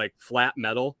that was like flat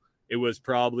metal. It was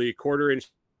probably 1/4 inch,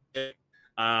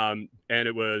 and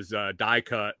it was die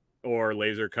cut or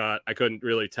laser cut. I couldn't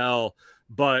really tell,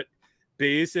 but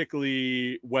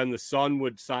basically when the sun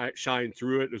would shine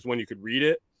through it was when you could read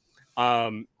it.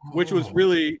 Which was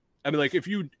really, I mean, like if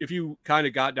you kind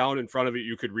of got down in front of it,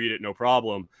 you could read it, no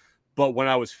problem. But when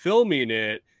I was filming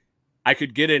it, I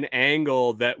could get an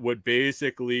angle that would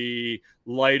basically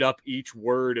light up each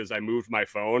word as I moved my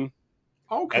phone.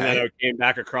 Okay. And then I came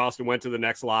back across and went to the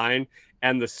next line,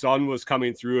 and the sun was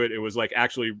coming through it. It was like,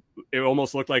 actually, it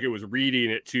almost looked like it was reading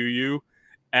it to you.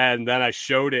 And then I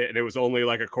showed it, and it was only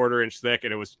like 1/4 inch thick,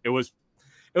 and it was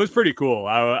pretty cool.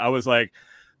 I was like,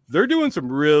 they're doing some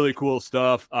really cool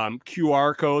stuff.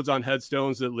 QR codes on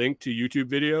headstones that link to YouTube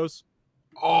videos.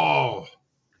 Oh,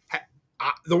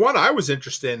 the one I was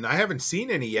interested in, I haven't seen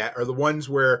any yet, are the ones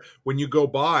where when you go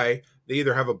by, they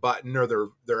either have a button or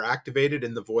they're activated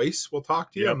and the voice will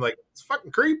talk to you. Yep. I'm like, it's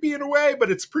fucking creepy in a way, but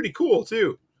it's pretty cool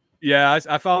too. Yeah,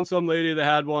 I found some lady that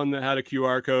had one that had a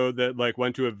QR code that like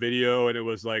went to a video, and it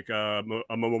was like a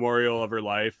memorial of her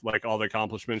life, like all the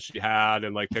accomplishments she had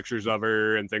and like pictures of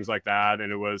her and things like that.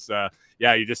 And it was,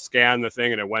 you just scan the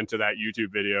thing and it went to that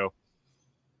YouTube video.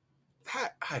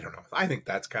 that, I don't know. I think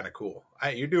that's kind of cool.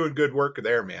 You're doing good work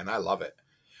there, man. I love it.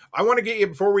 I want to get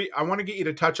you I want to get you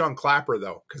to touch on Clapper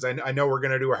though, because I know we're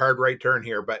going to do a hard right turn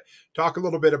here, but talk a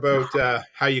little bit about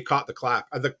how you caught the clap.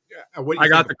 I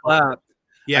got the clap.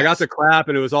 Yes. I got the clap,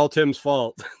 and it was all Tim's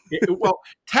fault. Well,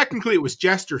 technically, it was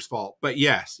Jester's fault, but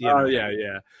yes. Oh,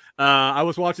 yeah. I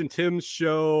was watching Tim's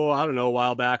show, I don't know, a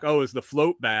while back. Oh, it was the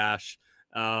Float Bash,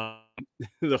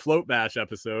 the Float Bash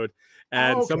episode,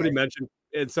 and somebody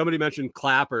mentioned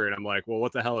Clapper, and I'm like, well,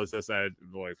 what the hell is this?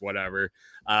 Whatever.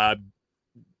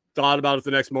 Thought about it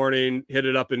the next morning, hit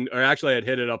it up, or actually, I'd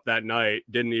hit it up that night.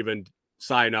 Didn't even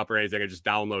sign up or anything. I just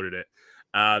downloaded it.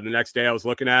 The next day, I was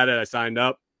looking at it. I signed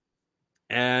up.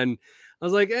 And I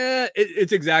was like,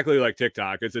 it's exactly like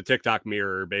TikTok. It's a TikTok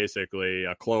mirror, basically,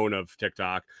 a clone of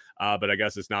TikTok. But I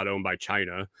guess it's not owned by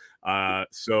China.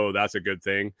 So that's a good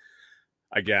thing,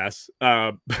 I guess.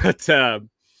 But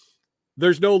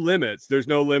there's no limits. There's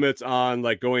no limits on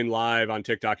like going live on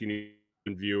TikTok. You need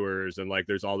viewers and like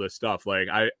there's all this stuff. Like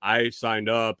I signed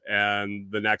up,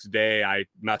 and the next day I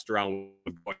messed around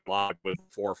with going live with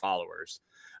 4 followers.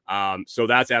 So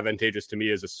that's advantageous to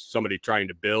me as somebody trying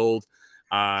to build.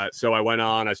 So I went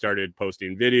on, I started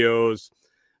posting videos.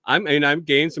 I've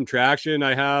gained some traction.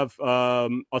 I have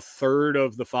a third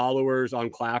of the followers on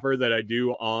Clapper that I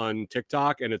do on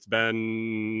TikTok, and it's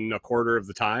been a quarter of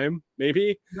the time,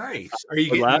 maybe. Nice. Are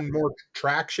you getting more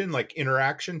traction, like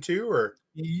interaction too, or?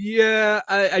 Yeah,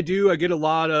 I do. I get a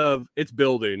lot of, it's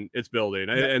building.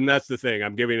 Yeah. And that's the thing.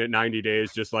 I'm giving it 90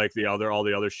 days, just like all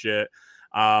the other shit.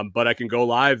 But I can go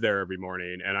live there every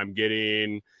morning, and I'm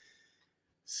getting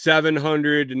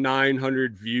 700 to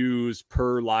 900 views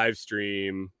per live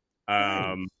stream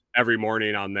every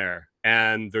morning on there.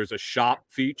 And there's a shop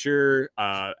feature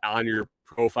on your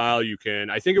profile. You can,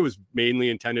 I think it was mainly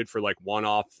intended for like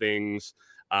one-off things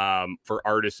for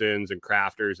artisans and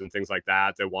crafters and things like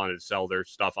that wanted to sell their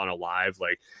stuff on a live.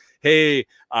 Like, hey,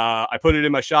 I put it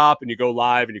in my shop, and you go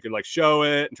live and you can like show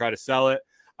it and try to sell it.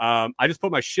 I just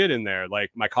put my shit in there,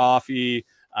 like my coffee,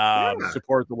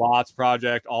 support the Watts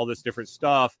project, all this different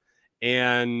stuff,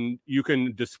 and you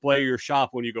can display your shop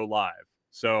when you go live.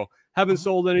 So haven't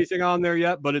sold anything on there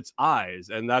yet, but it's eyes,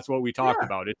 and that's what we talked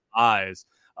about. It's eyes.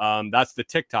 That's the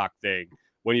TikTok thing.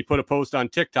 When you put a post on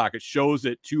TikTok, it shows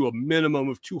it to a minimum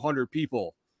of 200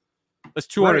 people. That's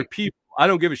 200 people. I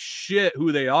don't give a shit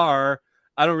who they are.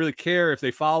 I don't really care if they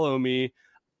follow me.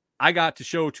 I got to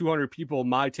show 200 people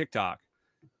my TikTok.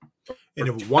 And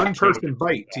if one person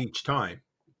bites each time.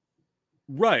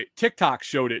 Right. TikTok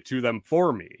showed it to them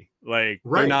for me. Like,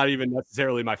 they're not even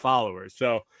necessarily my followers.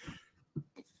 So,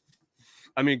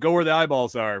 I mean, go where the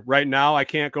eyeballs are. Right now, I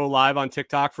can't go live on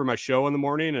TikTok for my show in the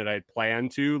morning, and I plan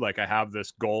to. Like, I have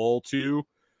this goal to.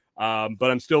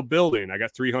 But I'm still building. I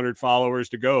got 300 followers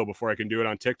to go before I can do it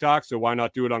on TikTok. So why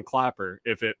not do it on Clapper?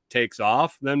 If it takes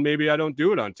off, then maybe I don't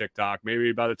do it on TikTok.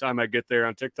 Maybe by the time I get there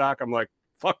on TikTok, I'm like,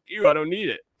 fuck you, I don't need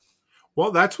it.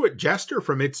 Well, that's what Jester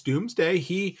from It's Doomsday,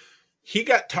 he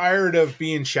got tired of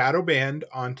being shadow banned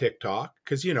on TikTok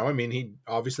because, you know, I mean, he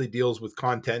obviously deals with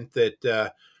content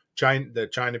that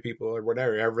China people or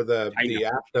whatever the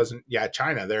app doesn't. Yeah,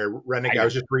 China. They're Renegade. I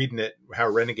was just reading it how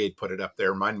Renegade put it up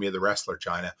there. Remind me of the wrestler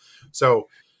China. So,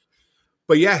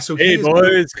 but yeah. So hey,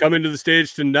 boys, coming to the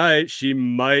stage tonight. She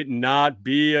might not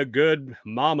be a good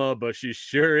mama, but she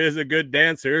sure is a good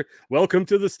dancer. Welcome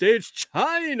to the stage,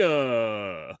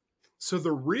 China. So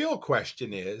the real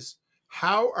question is,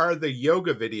 how are the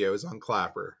yoga videos on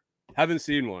Clapper? Haven't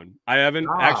seen one. I haven't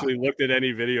actually looked at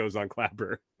any videos on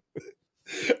Clapper.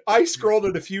 I scrolled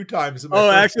it a few times.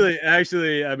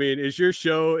 Actually, I mean, is your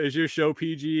show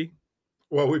PG?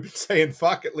 Well, we've been saying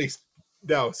fuck at least.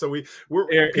 No, so we're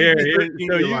here. So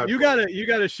you got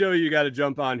a show you got to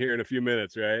jump on here in a few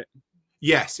minutes, right?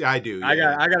 Yes, I do.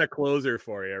 Yeah. I got a closer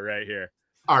for you right here.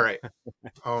 All right.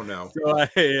 Oh no.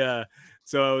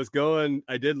 So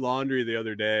I did laundry the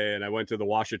other day, and I went to the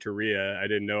washateria. I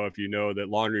didn't know if you know that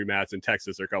laundry mats in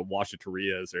Texas are called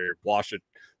washaterias or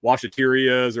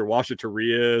washaterias or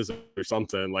washaterias or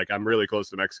something. Like, I'm really close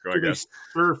to Mexico, I guess.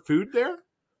 They serve food there?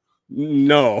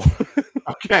 No.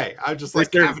 Okay. I'm just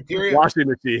like cafeteria. Washing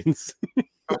machines.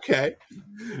 Okay.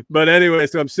 But anyway,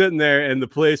 so I'm sitting there, and the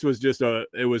place was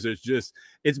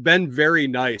it's been very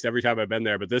nice every time I've been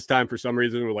there. But this time, for some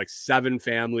reason, there were like 7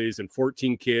 families and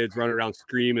 14 kids running around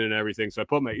screaming and everything. So I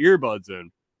put my earbuds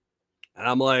in, and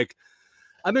I'm like,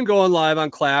 I've been going live on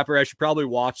Clapper. I should probably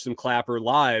watch some Clapper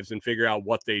lives and figure out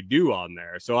what they do on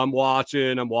there. So I'm watching,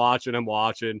 and I'm watching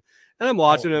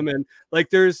them. And like,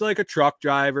 there's like a truck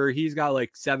driver. He's got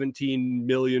like 17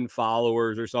 million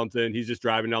followers or something. He's just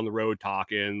driving down the road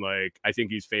talking. Like, I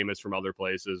think he's famous from other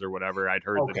places or whatever. I'd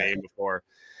heard the name before.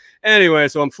 Anyway,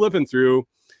 so I'm flipping through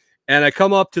and I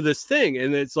come up to this thing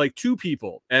and it's like two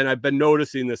people. And I've been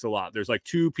noticing this a lot. There's like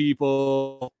two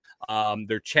people.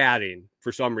 They're chatting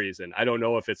for some reason. I don't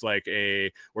know if it's like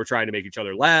we're trying to make each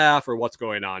other laugh or what's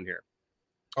going on here.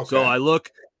 Okay. So I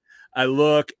look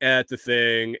at the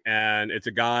thing and it's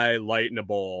a guy lighting a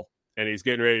bowl and he's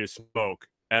getting ready to smoke.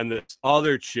 And this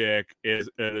other chick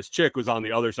this chick was on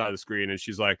the other side of the screen and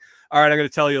she's like, all right, I'm going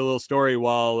to tell you a little story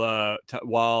while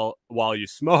you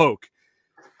smoke.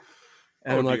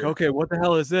 And I'm like, okay, what the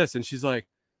hell is this? And she's like,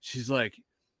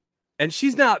 and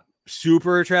she's not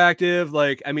super attractive.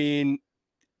 Like, I mean,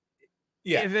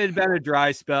 yeah, if it had been a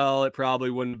dry spell, it probably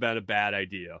wouldn't have been a bad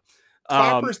idea.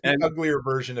 Clapper's the uglier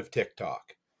version of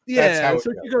TikTok. Yeah.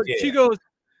 So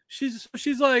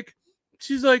she's like,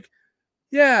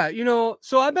 yeah, you know,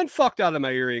 so I've been fucked out of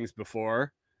my earrings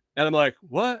before. And I'm like,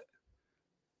 what?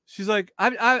 She's like,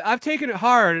 I've taken it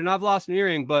hard and I've lost an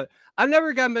earring, but I've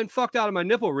never been fucked out of my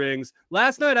nipple rings.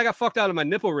 Last night I got fucked out of my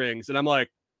nipple rings. And I'm like,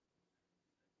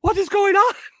 what is going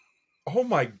on? Oh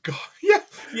my God. Yeah.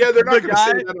 They're not going to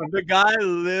say that. The guy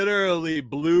literally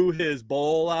blew his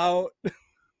bowl out,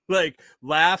 like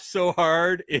laughed so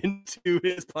hard into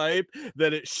his pipe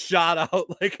that it shot out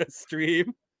like a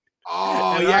stream.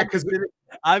 Oh, and yeah. Because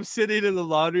I'm sitting in the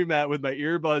laundromat with my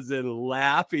earbuds in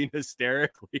laughing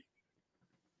hysterically.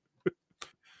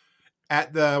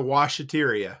 At the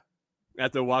washateria.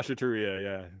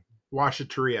 Yeah.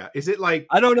 Washateria. Is it like,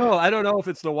 I don't know if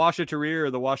it's the washateria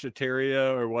or the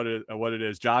washateria or what it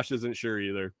is. Josh isn't sure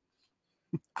either.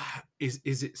 Is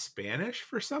it Spanish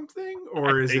for something,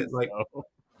 or is it like,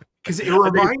 because it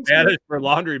reminds me Spanish for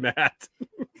laundromat.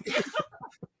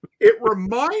 It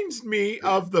reminds me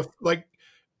of the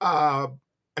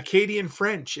Acadian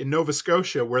French in Nova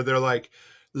Scotia, where they're like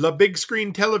la big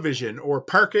screen television or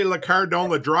Parque la Car dans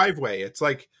le driveway. It's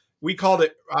like, we called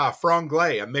it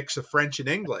franglais, a mix of French and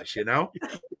English, you know?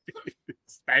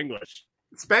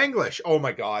 Spanglish. Oh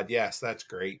my God. Yes, that's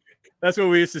great. That's what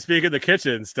we used to speak in the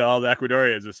kitchens to all the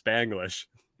Ecuadorians, of Spanglish.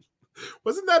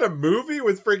 Wasn't that a movie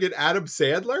with friggin' Adam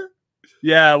Sandler?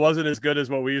 Yeah, it wasn't as good as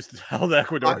what we used to tell the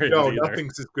Ecuadorians. No,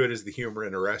 nothing's as good as the humor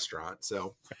in a restaurant.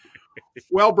 So,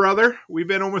 well, brother, we've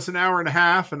been almost an hour and a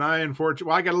half, and I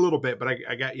got a little bit, but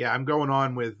I'm going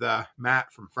on with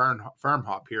Matt from Farm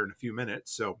Hop here in a few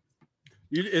minutes. So,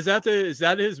 is that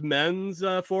his men's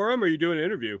forum, or are you doing an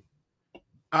interview?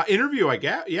 Interview, I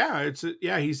guess.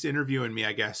 Yeah, he's interviewing me,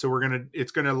 I guess. So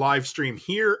it's gonna live stream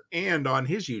here and on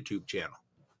his YouTube channel.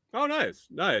 Oh, nice.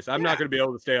 I'm not going to be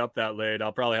able to stay up that late.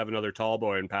 I'll probably have another tall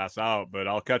boy and pass out, but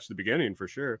I'll catch the beginning for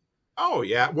sure. Oh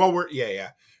yeah. Well,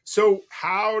 So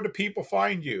how do people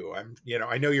find you?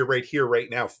 I know you're right here right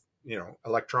now,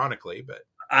 electronically, but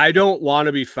I don't want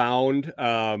to be found.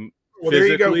 Well, there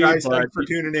you go, guys. Thanks for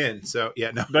tuning in. So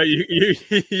yeah, no. But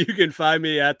you can find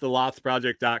me at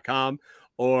thelotsproject.com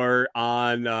or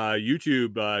on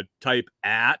YouTube. Type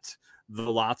at The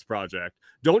Lots Project.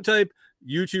 Don't type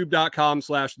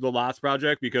youtube.com/The Lots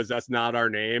Project because that's not our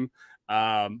name.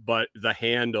 But the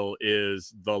handle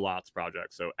is The Lots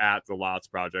Project. So at The Lots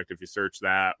Project, if you search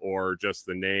that or just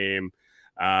the name,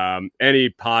 any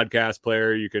podcast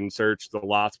player, you can search The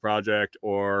Lots Project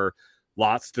or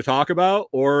Lots to Talk About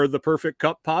or the Perfect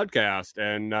Cup podcast,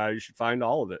 and you should find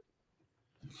all of it.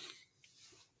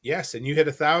 Yes, and you hit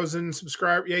 1,000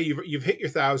 subscribers. Yeah, you've hit your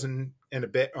 1,000 and a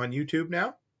bit on YouTube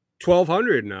now.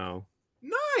 1,200 now.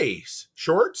 Nice.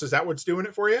 Shorts, is that what's doing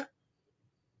it for you?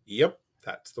 Yep,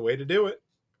 that's the way to do it.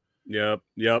 Yep.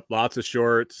 Lots of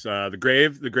shorts. The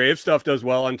grave stuff does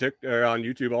well on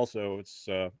YouTube also. It's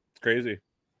crazy.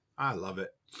 I love it.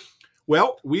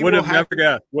 Well, would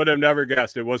have never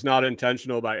guessed. It was not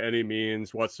intentional by any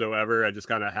means whatsoever. I just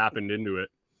kind of happened into it.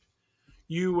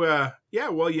 Well,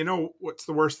 what's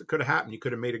the worst that could have happened? You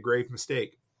could have made a grave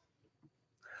mistake.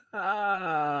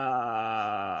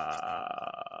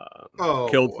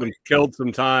 Killed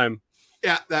some time.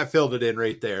 Yeah, that filled it in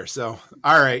right there. So,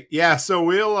 all right. Yeah, so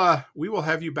we will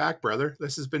have you back, brother.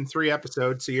 This has been 3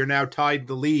 episodes, so you're now tied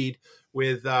the lead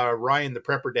with Ryan the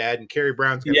Prepper Dad, and Kerry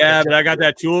Brown's gonna but I got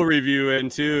that tool review in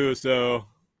too, so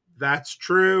that's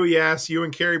true. Yes, you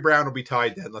and Kerry Brown will be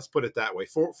tied then. Let's put it that way.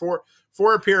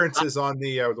 Four appearances on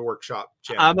the workshop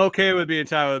channel. I'm okay with being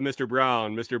tied with Mr.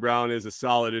 Brown. Mr. Brown is a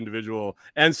solid individual,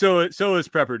 and so is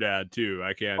Prepper Dad too.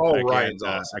 I can't. Ryan's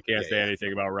awesome. I can't say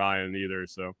anything about Ryan either.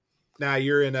 So Now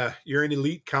you're in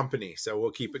elite company, so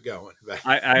we'll keep it going.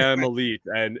 I am elite,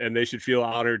 and they should feel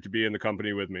honored to be in the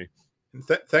company with me.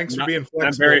 Thanks for being flexible.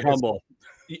 I'm very humble.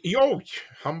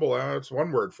 Humble. It's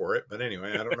one word for it, but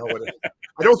anyway, I don't know what.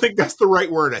 I don't think that's the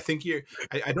right word.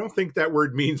 I don't think that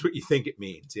word means what you think it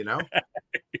means.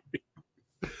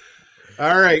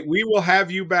 All right, we will have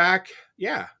you back.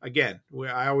 Yeah, again,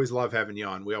 I always love having you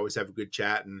on. We always have a good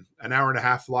chat, and an hour and a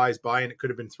half flies by, and it could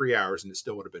have been 3 hours, and it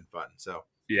still would have been fun. So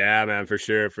yeah, man, for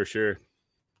sure.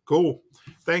 Cool.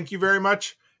 Thank you very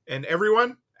much, and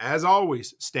everyone, as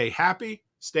always, stay happy,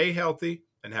 stay healthy,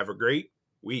 and have a great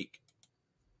week.